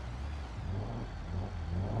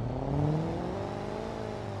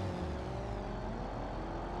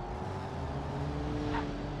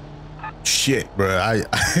 Shit, bro.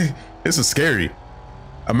 This is scary.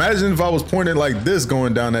 Imagine if I was pointed like this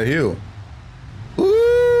going down that hill.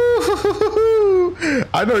 Ooh,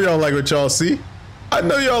 I know y'all like what y'all see. I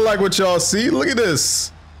know y'all like what y'all see. Look at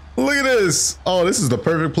this. Look at this. Oh, this is the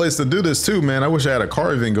perfect place to do this too, man. I wish I had a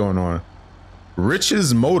car event going on.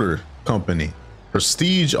 Rich's Motor Company.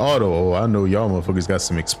 Prestige Auto. Oh, I know y'all motherfuckers got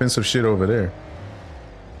some expensive shit over there.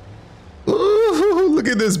 Ooh, look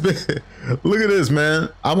at this bit. Look at this, man.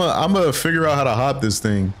 I'm gonna figure out how to hop this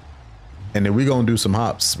thing. And then we gonna do some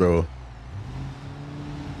hops, bro.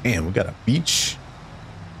 Damn, we got a beach.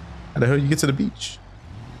 How the hell you get to the beach?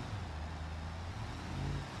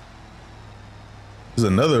 There's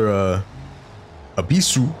another a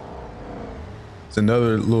bistro. It's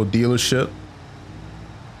another little dealership.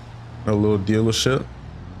 A little dealership.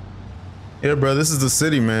 Yeah, bro, this is the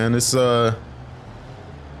city, man. It's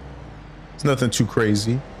nothing too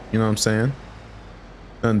crazy. You know what I'm saying?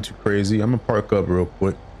 Nothing too crazy. I'm gonna park up real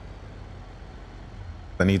quick.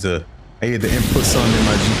 I need to input something in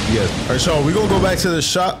my GPS. All right, y'all, we gonna go back to the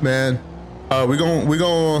shop, man. We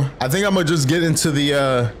gonna I think I'm gonna just get into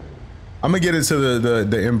the I'm gonna get into the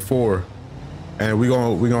M4, and we're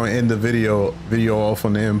gonna end the video off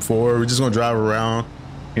on the M4. We're just gonna drive around,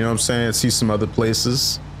 you know what I'm saying, see some other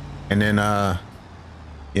places, and then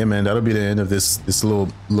yeah, man, that'll be the end of this little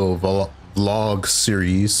vlog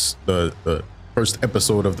series, the first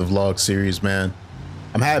episode of the vlog series, man.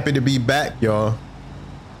 I'm happy to be back, y'all.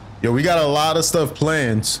 Yo, we got a lot of stuff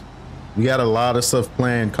planned. We got a lot of stuff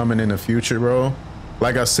planned coming in the future, bro.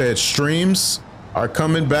 Like I said, streams are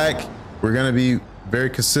coming back. We're gonna be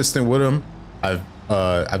very consistent with them.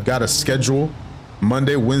 I've got a schedule: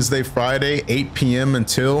 Monday, Wednesday, Friday, 8 p.m.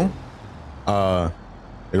 until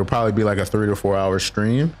it'll probably be like a 3 to 4 hour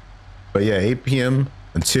stream. But yeah, 8 p.m.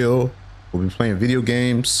 until we'll be playing video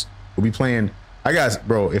games. We'll be playing.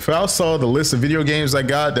 Bro, if y'all saw the list of video games I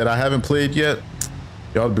got that I haven't played yet,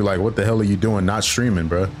 y'all would be like, what the hell are you doing not streaming,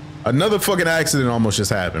 bro? Another fucking accident almost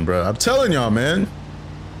just happened, bro. I'm telling y'all, man.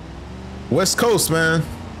 West Coast, man.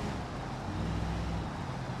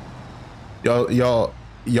 Y'all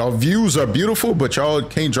views are beautiful, but y'all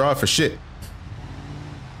can't drive for shit.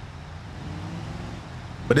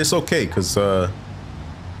 But it's okay, because I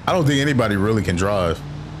don't think anybody really can drive.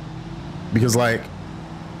 Because like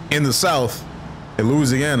in the South, in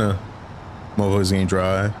Louisiana, motherfuckers can't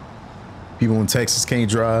drive. People in Texas can't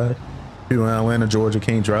drive. People in Atlanta, Georgia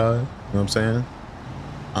can't drive. You know what I'm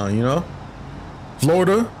saying? You know?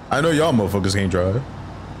 Florida, I know y'all motherfuckers can't drive.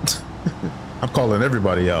 I'm calling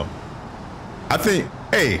everybody out. I think,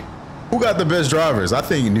 hey, who got the best drivers? I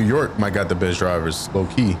think New York might got the best drivers, low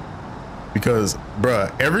key. Because, bruh,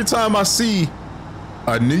 every time I see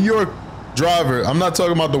a New York driver, I'm not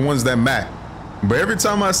talking about the ones that Mac, but every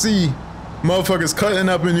time I see motherfuckers cutting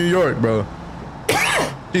up in New York, bro,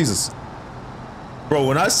 Jesus. Bro,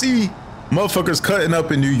 when I see motherfuckers cutting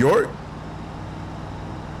up in New York.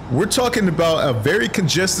 We're talking about a very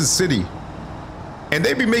congested city. And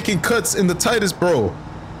they be making cuts in the tightest, bro.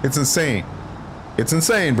 It's insane. It's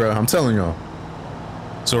insane, bro. I'm telling y'all.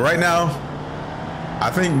 So right now, I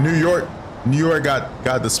think New York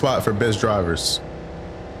got the spot for best drivers.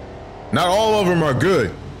 Not all of them are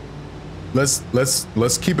good.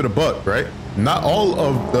 Let's keep it a buck, right? Not all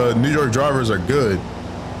of the New York drivers are good.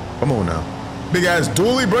 Come on now. Big ass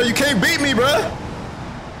dually, bro. You can't beat me, bro.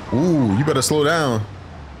 Ooh, you better slow down.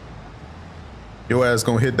 Your ass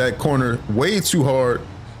gonna hit that corner way too hard.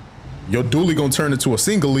 Your dually gonna turn into a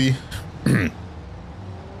singly.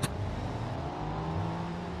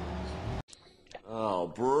 Oh,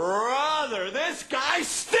 brother, this guy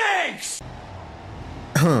stinks!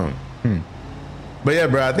 But yeah,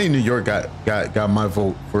 bro, I think New York got my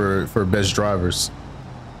vote for best drivers.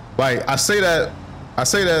 Like, I say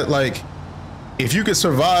that like, if you could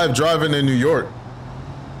survive driving in New York,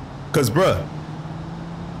 cause bruh,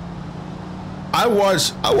 I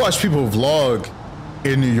watch people vlog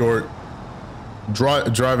in New York,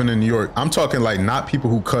 driving in New York. I'm talking like not people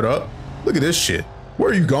who cut up. Look at this shit.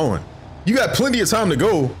 Where are you going? You got plenty of time to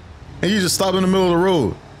go, and you just stop in the middle of the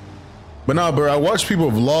road. But nah, bro, I watch people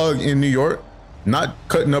vlog in New York, not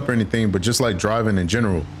cutting up or anything, but just like driving in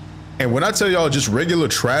general. And when I tell y'all just regular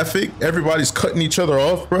traffic, everybody's cutting each other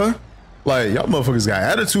off, bro. Like, y'all motherfuckers got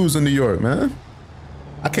attitudes in New York, man.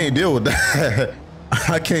 I can't deal with that.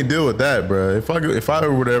 I can't deal with that, bro. If I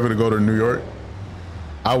were ever to go to New York,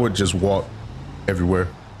 I would just walk everywhere,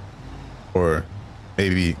 or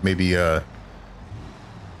maybe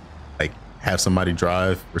like have somebody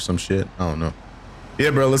drive or some shit. I don't know.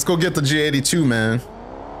 Yeah, bro. Let's go get the G82, man.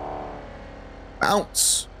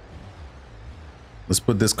 Bounce. Let's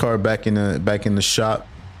put this car back in the shop.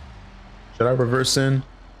 Should I reverse in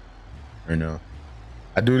or no?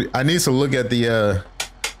 I need to look at the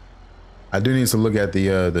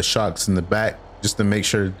the shocks in the back just to make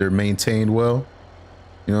sure they're maintained well.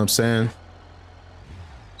 You know what I'm saying?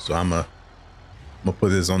 So I'm gonna put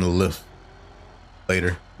this on the lift later.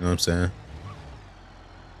 You know what I'm saying?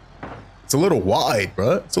 It's a little wide,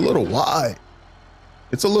 bro. It's a little wide.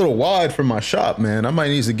 It's a little wide for my shop, man. I might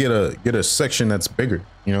need to get a section that's bigger,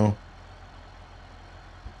 you know?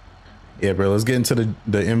 Yeah, bro, let's get into the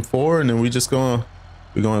M4, and then we're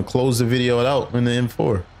gonna close the video out in the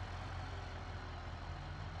M4.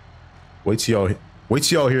 Wait till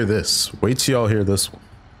y'all hear this. Wait till y'all hear this one.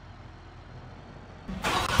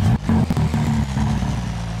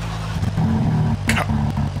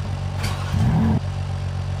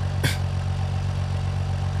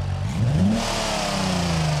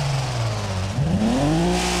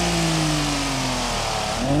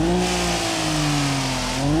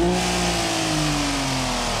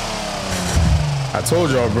 I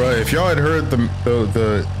told y'all, bro, if y'all had heard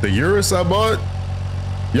the Urus I bought,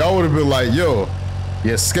 y'all would have been like, yo,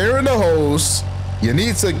 you're scaring the hoes. You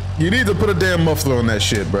need to put a damn muffler on that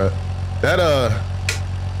shit, bro. That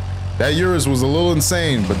Urus was a little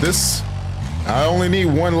insane, but this, I only need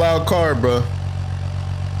one loud car, bro.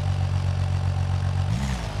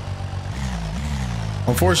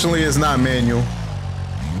 Unfortunately, it's not manual,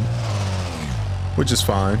 which is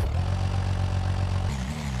fine.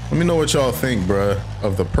 Let me know what y'all think, bruh,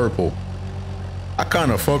 of the purple. I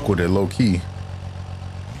kind of fuck with it, low key.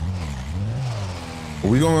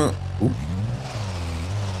 We're gonna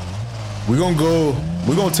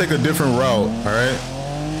take a different route, all right?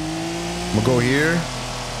 I'm gonna go here.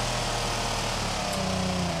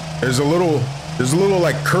 There's a little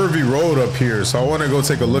like curvy road up here, so I want to go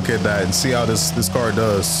take a look at that and see how this car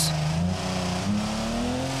does.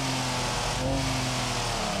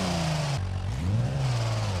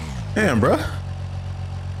 Damn, bruh.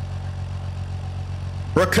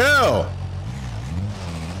 Raquel.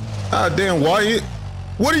 Ah, damn, Wyatt.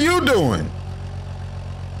 What are you doing?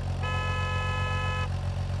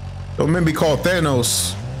 Don't make me call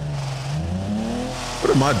Thanos.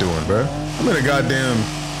 What am I doing, bruh? I'm in a goddamn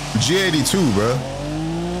G82, bruh.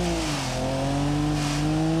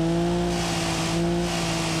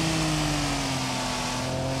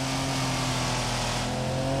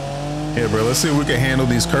 Yeah, bro, let's see if we can handle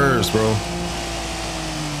these curves, bro.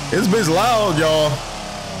 This bitch loud, y'all.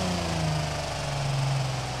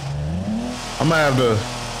 I'm gonna have to,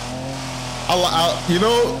 you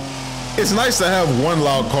know, it's nice to have one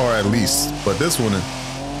loud car at least, but this one,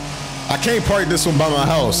 I can't park this one by my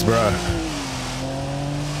house, bro.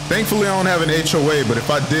 Thankfully, I don't have an HOA, but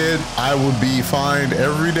if I did, I would be fined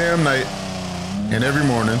every damn night and every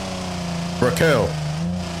morning. Raquel.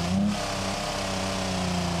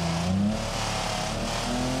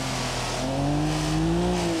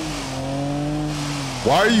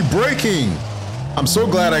 Why are you braking? I'm so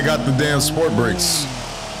glad I got the damn sport brakes.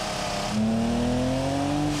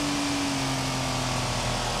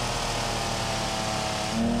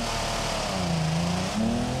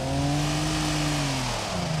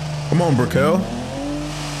 Come on, Brickell.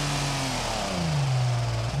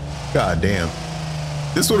 God damn.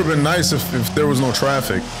 This would have been nice if there was no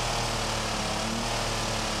traffic.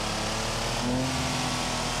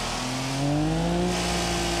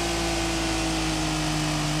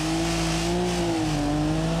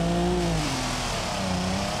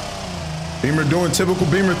 Beamer doing typical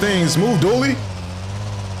Beamer things. Move, Dooley.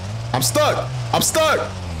 I'm stuck. I'm stuck.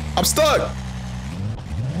 I'm stuck.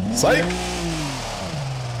 Psych.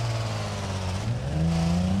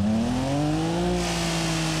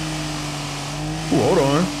 Ooh, hold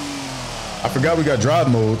on. I forgot we got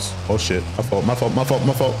drive modes. Oh shit. My fault. My fault. My fault.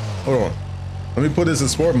 My fault. Hold on. Let me put this in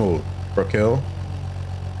sport mode, Raquel.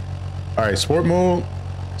 All right, sport mode.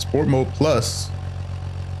 Sport mode plus.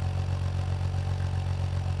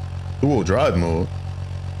 Dual drive mode.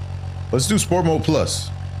 Let's do sport mode plus.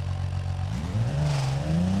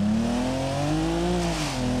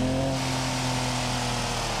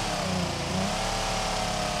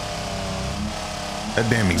 That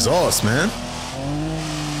damn exhaust, man.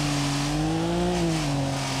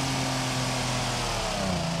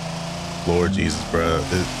 Lord Jesus, bro.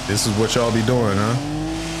 This is what y'all be doing, huh?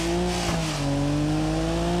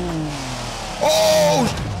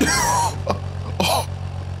 Oh!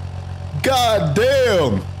 God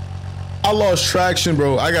damn. I lost traction,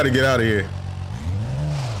 bro. I gotta get out of here.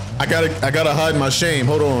 I gotta hide my shame.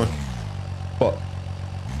 Hold on. Fuck.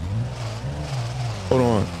 Hold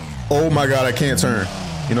on. Oh my God, I can't turn.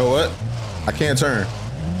 You know what? I can't turn.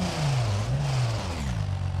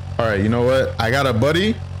 All right, you know what? I got a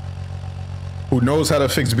buddy who knows how to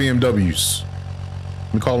fix BMWs.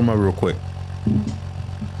 Let me call him up real quick.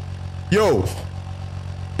 Yo,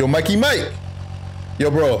 Mikey Mike. Yo,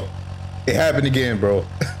 bro, it happened again, bro.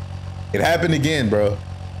 It happened again, bro.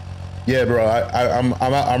 Yeah, bro,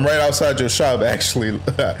 I'm right outside your shop, actually.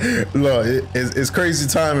 Look, it's crazy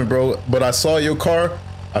timing, bro. But I saw your car.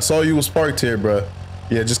 I saw you was parked here, bro.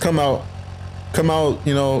 Yeah, just come out.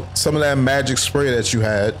 You know, some of that magic spray that you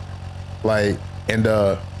had, like, and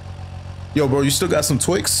yo, bro, you still got some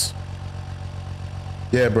Twix?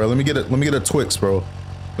 Yeah, bro. Let me get a Twix, bro.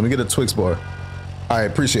 Let me get a Twix bar. I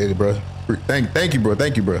appreciate it, bro. Thank you, bro.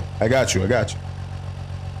 Thank you, bro. I got you.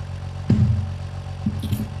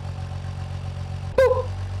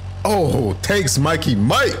 Oh, takes Mikey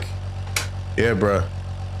Mike. Yeah, bro.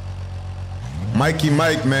 Mikey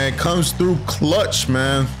Mike, man, comes through clutch,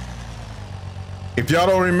 man. If y'all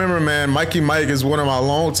don't remember, man, Mikey Mike is one of my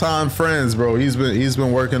longtime friends, bro. He's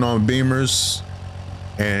been working on Beamers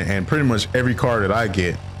and pretty much every car that I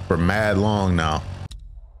get for mad long now.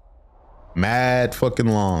 Mad fucking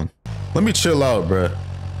long. Let me chill out, bro.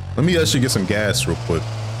 Let me actually get some gas real quick.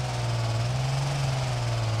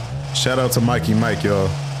 Shout out to Mikey Mike, y'all.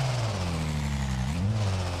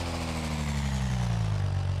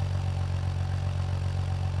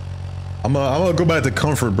 I'm gonna go back to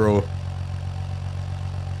comfort, bro.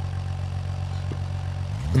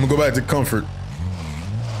 I'm gonna go back to comfort.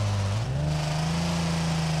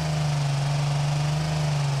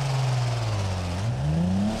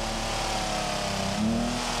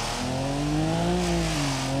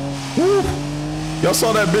 Woo. Y'all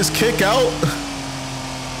saw that bitch kick out?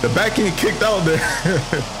 The back end kicked out there.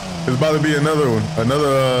 There's about to be another one.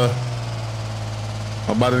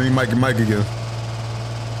 I'm about to need Mikey Mike again.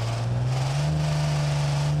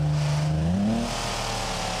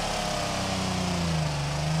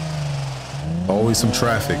 Always some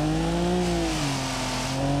traffic.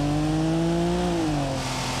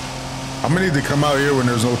 I'm gonna need to come out here when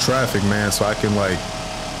there's no traffic, man, so I can like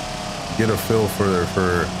get a feel for.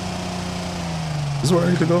 This is where I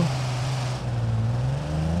need to go.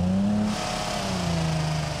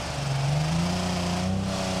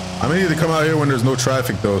 I'm gonna need to come out here when there's no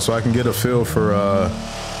traffic though, so I can get a feel for.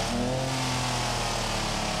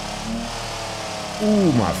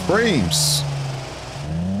 Ooh, my frames.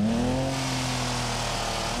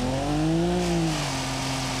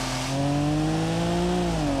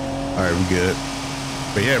 All right, we good.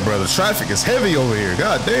 But yeah, bro, the traffic is heavy over here.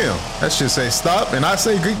 God damn. That shit say stop, and I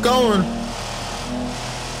say keep going.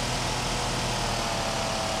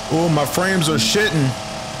 Oh, my frames are shitting.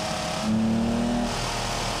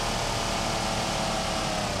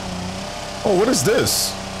 Oh, what is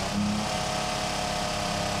this?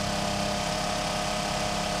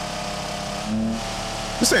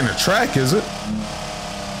 This ain't a track, is it?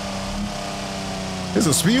 It's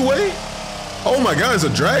a speedway? Oh my God, it's a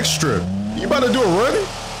drag strip. You about to do a run?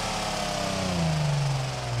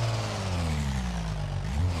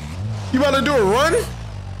 You about to do a run?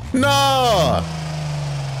 Nah.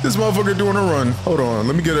 This motherfucker doing a run. Hold on.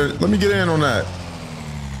 Let me get in on that.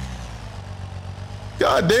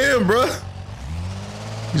 God damn, bruh.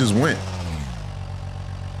 He just went.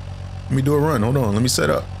 Let me do a run. Hold on. Let me set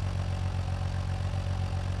up.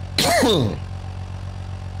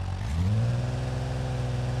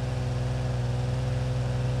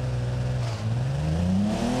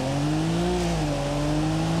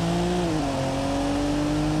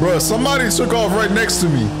 Bruh, somebody took off right next to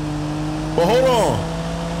me. But hold on.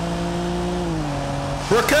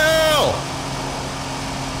 Raquel!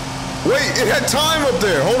 Wait, it had time up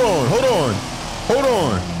there. Hold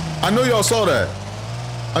on. I know y'all saw that.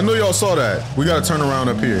 We gotta turn around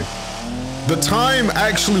up here. The time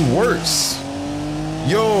actually works.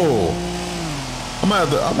 Yo. I'm gonna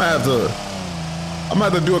have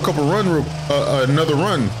to do a couple another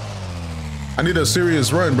run. I need a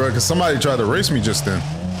serious run, bro, because somebody tried to race me just then.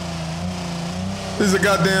 This is a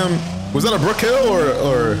goddamn, was that a Brookhill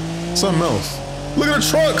or something else? Look at the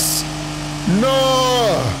trucks.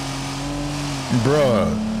 No. Bruh.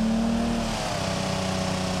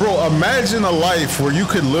 Bro, imagine a life where you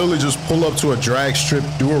could literally just pull up to a drag strip,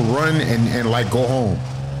 do a run, and like go home.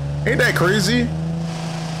 Ain't that crazy?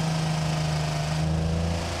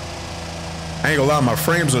 I ain't gonna lie, my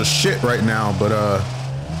frames are shit right now, but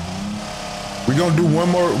we gonna do one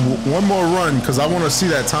more run because I want to see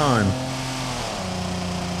that time.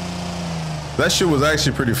 That shit was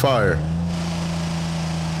actually pretty fire.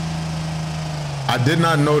 I did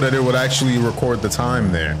not know that it would actually record the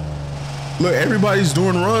time there. Look, everybody's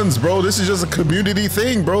doing runs, bro. This is just a community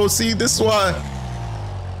thing, bro. See, this is why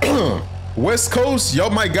West Coast, y'all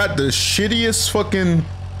might got the shittiest fucking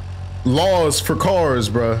laws for cars,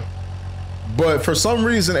 bro. But for some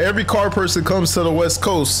reason, every car person comes to the West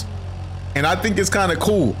Coast, and I think it's kind of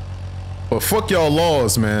cool. But fuck y'all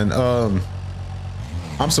laws, man.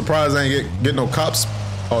 I'm surprised I ain't get no cops.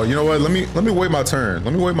 Oh, you know what? Let me wait my turn.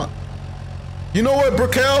 You know what,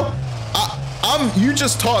 Brookel? You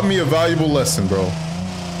just taught me a valuable lesson, bro.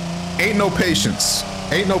 Ain't no patience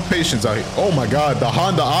out here. Oh my God, the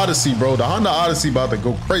Honda Odyssey, bro. The Honda Odyssey about to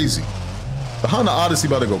go crazy. I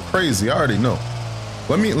already know.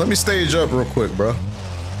 Let me stage up real quick, bro.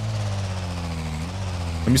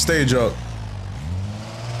 Let me stage up.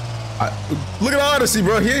 Look at the Odyssey,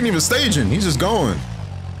 bro. He ain't even staging. He's just going.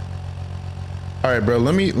 All right, bro.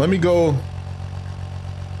 Let me go.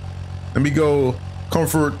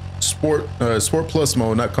 Comfort sport plus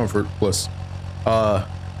mode, not comfort plus.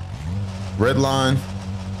 Red line.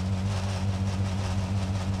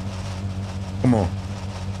 Come on.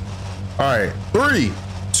 All right. 3,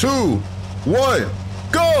 2, 1,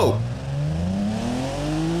 go.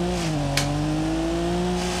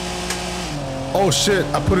 Oh shit!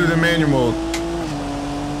 I put it in manual mode.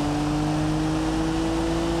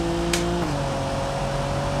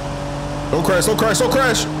 Don't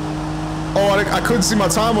crash! Oh, I couldn't see my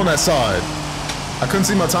time on that side.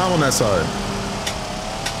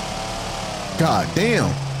 God damn.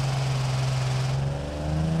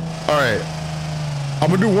 All right. I'm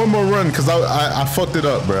gonna do one more run because I fucked it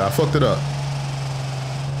up, bro. I fucked it up.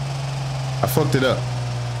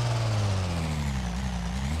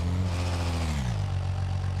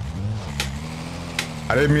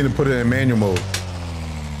 I didn't mean to put it in manual mode.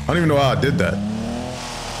 I don't even know how I did that.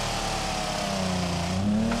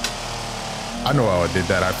 I know how I did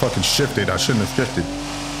that. I fucking shifted. I shouldn't have shifted.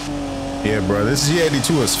 Yeah, bro. This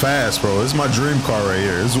G82 is fast, bro. This is my dream car right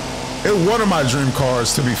here. It's one of my dream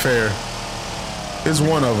cars, to be fair. It's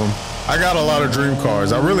one of them. I got a lot of dream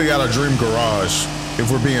cars. I really got a dream garage,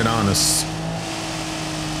 if we're being honest.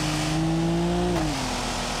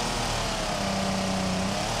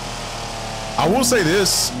 I will say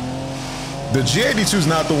this. The G82 is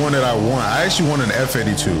not the one that I want. I actually want an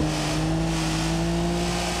F82.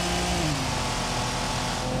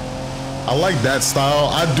 I like that style.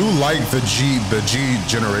 I do like the G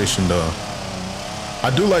generation though.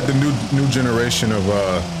 I do like the new generation of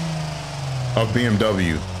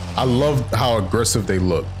BMW. I love how aggressive they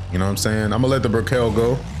look. You know what I'm saying? I'm gonna let the Brickell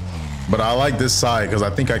go, but I like this side because I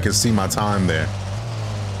think I can see my time there.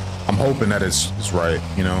 I'm hoping that it's right,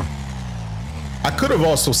 you know. I could have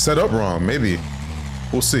also set up wrong, maybe.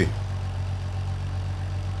 We'll see.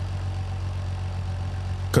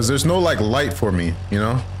 Cause there's no like light for me, you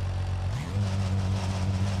know.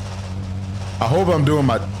 I hope I'm doing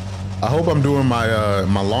my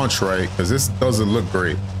my launch right, because this doesn't look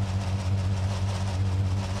great.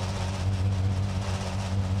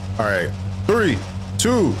 All right, 3,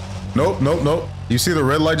 2, nope. You see the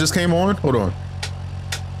red light just came on? Hold on.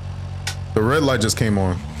 The red light just came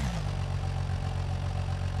on.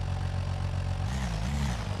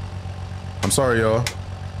 I'm sorry, y'all.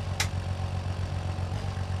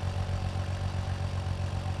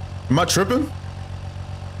 Am I tripping?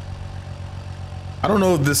 I don't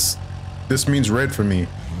know if this means red for me.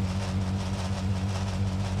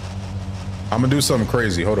 I'm gonna do something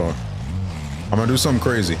crazy. Hold on. I'm gonna do something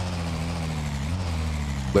crazy.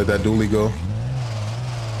 Let that dually go.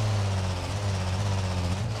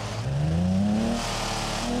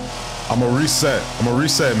 I'm gonna reset. I'm gonna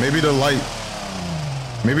reset. Maybe the light,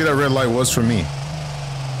 maybe that red light was for me.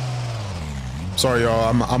 Sorry, y'all.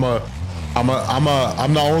 I'm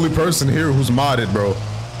the only person here who's modded, bro.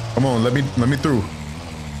 Come on, let me through.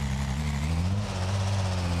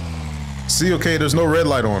 See, okay, there's no red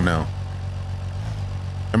light on now.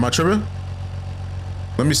 Am I tripping?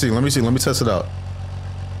 Let me see. Let me test it out.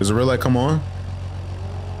 Does the red light come on?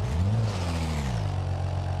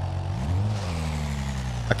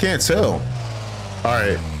 I can't tell. All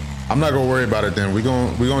right, I'm not gonna worry about it then. We're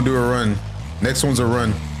gonna do a run. Next one's a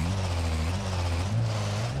run.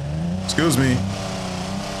 Excuse me.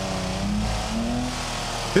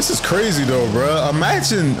 This is crazy though, bro.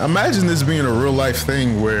 Imagine this being a real life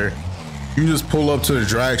thing where you just pull up to the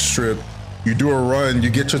drag strip, you do a run, you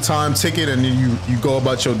get your time ticket, and then you go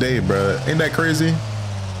about your day, bro. Ain't that crazy?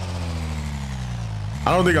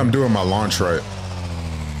 I don't think I'm doing my launch right,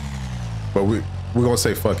 but we're gonna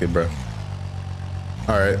say fuck it, bro.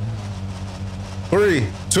 All right, 3,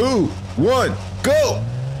 2, 1, go.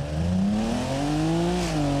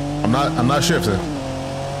 I'm not shifting.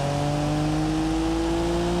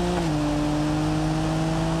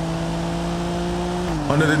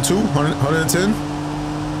 $102, 110.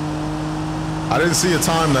 I didn't see a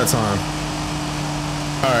time that time.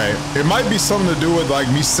 All right, it might be something to do with like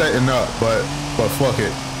me setting up, but fuck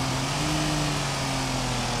it.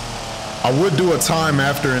 I would do a time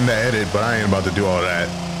after in the edit, but I ain't about to do all that.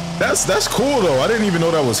 That's cool though. I didn't even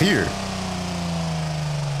know that was here.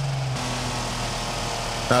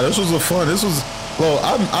 Now this was a fun. This was, well,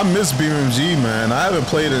 I miss BeamNG, man. I haven't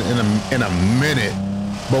played it in a minute.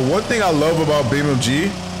 But one thing I love about BeamNG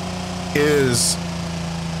is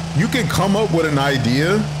you can come up with an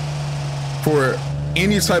idea for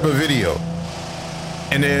any type of video,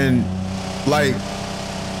 and then like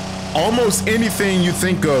almost anything you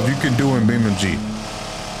think of, you can do in BeamNG.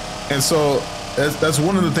 And so that's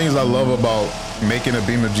one of the things I love about making a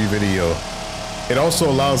BeamNG video. It also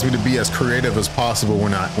allows me to be as creative as possible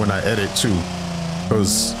when I edit too,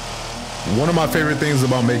 because one of my favorite things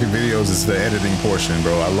about making videos is the editing portion,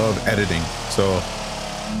 bro. I love editing. So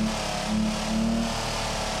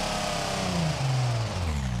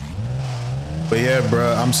but yeah,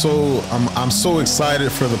 bro, I'm so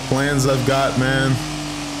excited for the plans I've got, man.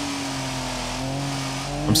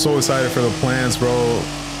 I'm so excited for the plans, bro.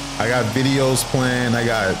 I got videos planned. I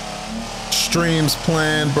got streams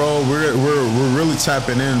planned, bro. We're really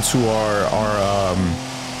tapping into our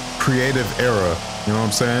creative era. You know what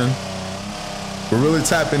I'm saying? We're really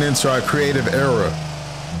tapping into our creative era.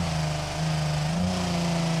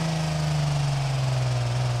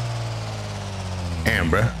 Damn,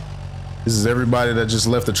 bro. This is everybody that just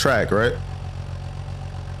left the track, right?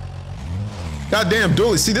 Goddamn,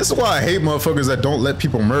 Dooley. See, this is why I hate motherfuckers that don't let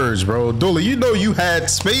people merge, bro. Dooley, you know you had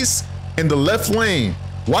space in the left lane.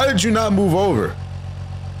 Why did you not move over?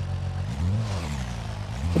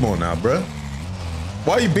 Come on now, bro.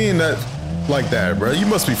 Why are you being that like that, bro? You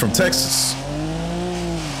must be from Texas.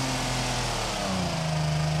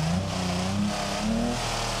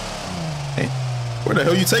 Hey, where the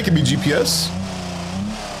hell you taking me, GPS?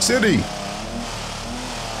 City.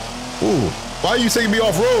 Ooh, why are you taking me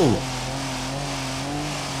off road?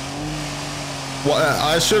 Well,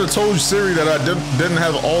 I should have told Siri that I didn't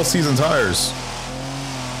have all season tires.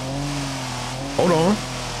 Hold on.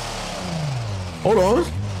 Hold on.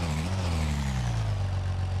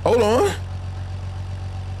 Hold on.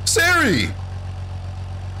 Siri!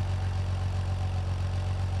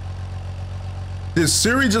 Did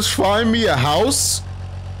Siri just find me a house?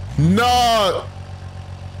 Nah.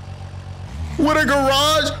 With a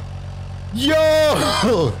garage?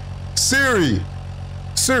 Yo! Siri.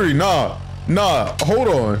 Siri, nah. Nah, hold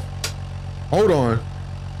on. Hold on.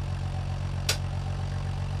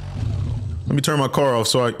 Let me turn my car off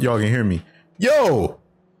so y'all can hear me. Yo!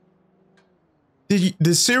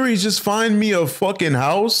 Did Siri just find me a fucking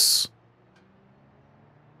house?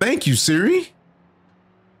 Thank you, Siri.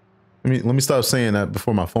 Let me stop saying that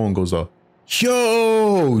before my phone goes off.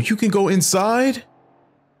 Yo, you can go inside?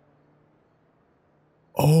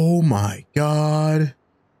 Oh my God.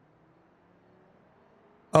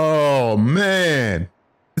 Oh man,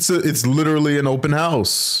 it's literally an open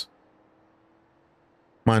house.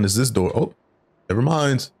 Mine is this door. Oh, never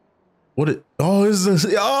mind. What it? Oh, is this?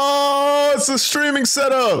 Oh, it's a streaming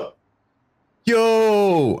setup.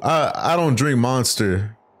 Yo, I don't drink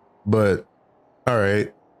Monster, but all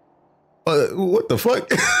right. What the fuck?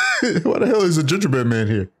 Why the hell is a gingerbread man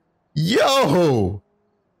here? Yo,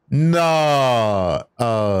 nah.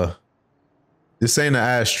 This ain't an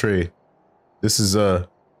ashtray. This is a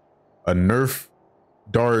Nerf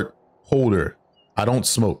dart holder. I don't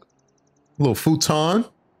smoke. A little futon.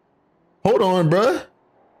 Hold on, bruh.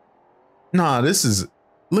 Nah, this is,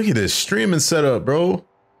 look at this streaming setup, bro.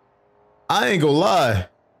 I ain't gonna lie.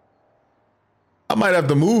 I might have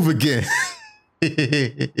to move again.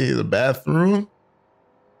 The bathroom.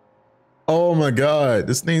 Oh my God,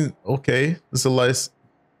 this thing, okay.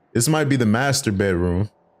 This might be the master bedroom.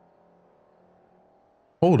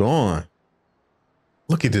 Hold on.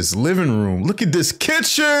 Look at this living room. Look at this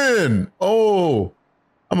kitchen. Oh,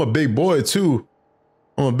 I'm a big boy too.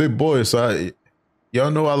 I'm a big boy, so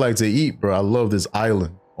y'all know I like to eat, bro. I love this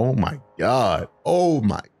island. Oh my God. Oh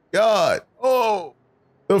my God. Oh,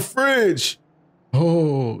 the fridge.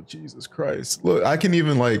 Oh, Jesus Christ. Look, I can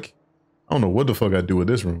even like, I don't know what the fuck I do with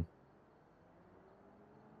this room.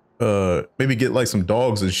 Maybe get like some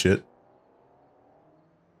dogs and shit.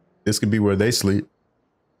 This could be where they sleep.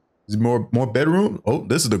 Is more bedroom? Oh,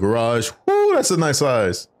 this is the garage. Woo, that's a nice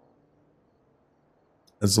size.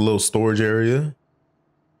 That's a little storage area.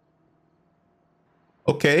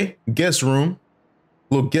 Okay, guest room.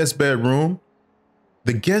 Little guest bedroom.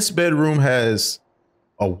 The guest bedroom has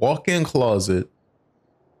a walk-in closet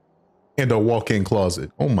and a walk-in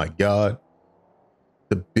closet. Oh my God.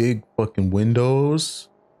 The big fucking windows.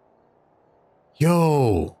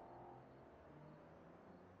 Yo.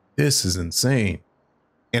 This is insane.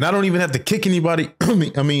 And I don't even have to kick anybody.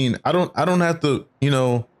 I mean, I don't have to, you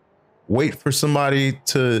know, wait for somebody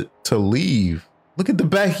to leave. Look at the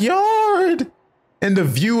backyard and the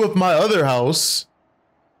view of my other house.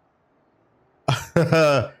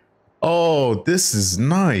 Oh, this is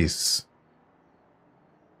nice.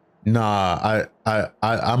 Nah,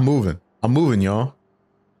 I'm moving. I'm moving, y'all.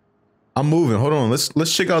 I'm moving. Hold on.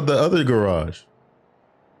 Let's check out the other garage.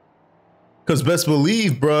 Cause best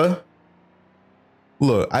believe, bruh.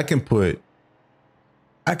 Look, I can put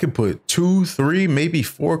 2, 3, maybe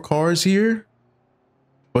 4 cars here.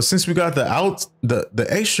 But since we got the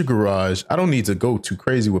extra garage, I don't need to go too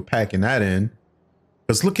crazy with packing that in.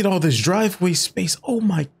 Cause look at all this driveway space. Oh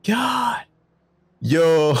my God.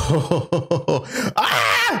 Yo.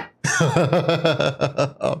 Ah!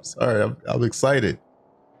 I'm sorry. I'm excited.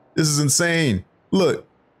 This is insane. Look,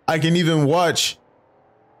 I can even watch.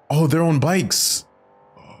 Oh, they're on bikes.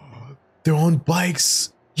 They're on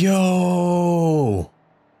bikes. Yo.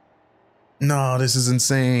 No, this is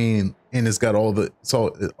insane. And it's got all the,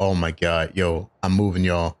 oh my God. Yo, I'm moving,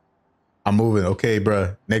 y'all. I'm moving. Okay,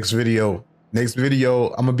 bruh. Next video,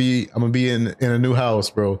 I'm gonna be in a new house,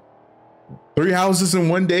 bro. 3 houses in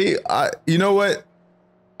one day. You know what?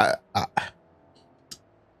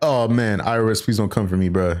 Oh man, IRS, please don't come for me,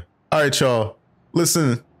 bro. All right, y'all.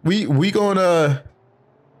 Listen, we gonna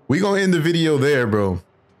end the video there, bro.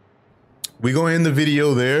 We gonna end the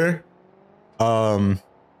video there. Damn,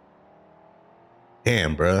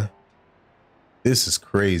 bro. This is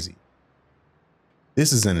crazy.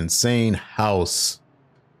 This is an insane house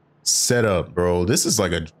setup, bro. This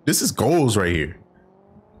is goals right here.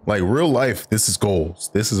 Like real life, this is goals.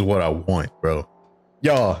 This is what I want, bro.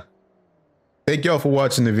 Y'all, thank y'all for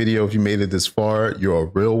watching the video. If you made it this far, you're a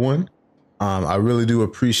real one. I really do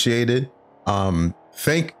appreciate it.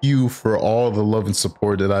 Thank you for all the love and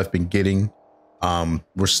support that I've been getting.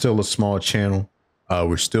 We're still a small channel.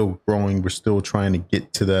 We're still growing. We're still trying to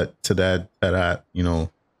get to that, you know,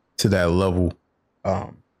 to that level.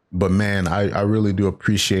 But man, I really do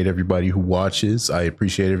appreciate everybody who watches. I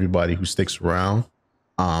appreciate everybody who sticks around.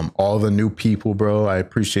 All the new people, bro. I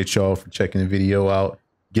appreciate y'all for checking the video out,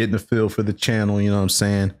 getting the feel for the channel. You know what I'm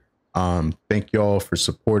saying? Thank y'all for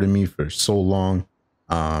supporting me for so long.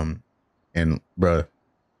 And bro,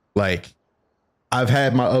 like I've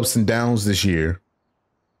had my ups and downs this year.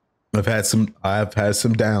 I've had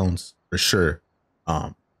some downs for sure.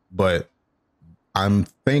 But I'm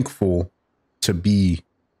thankful to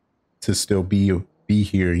still be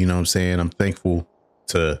here. You know what I'm saying? I'm thankful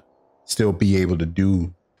to still be able to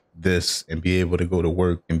do this and be able to go to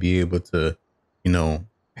work and be able to, you know,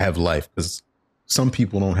 have life, because some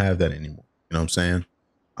people don't have that anymore. You know what I'm saying?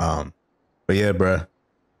 But yeah, bruh,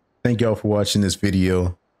 thank y'all for watching this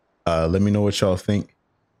video. Let me know what y'all think.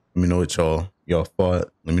 Let me know what y'all y'all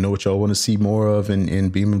thought. Let me know what y'all want to see more of in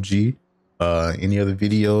BeamNG. Any other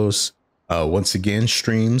videos. Once again,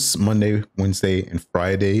 streams Monday, Wednesday, and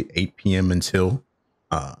Friday, 8 p.m. until.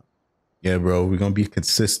 Yeah, bro, we're gonna be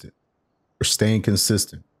consistent. We're staying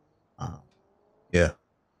consistent. Yeah,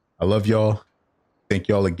 I love y'all. Thank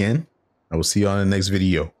y'all again. I will see y'all in the next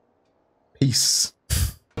video. Peace.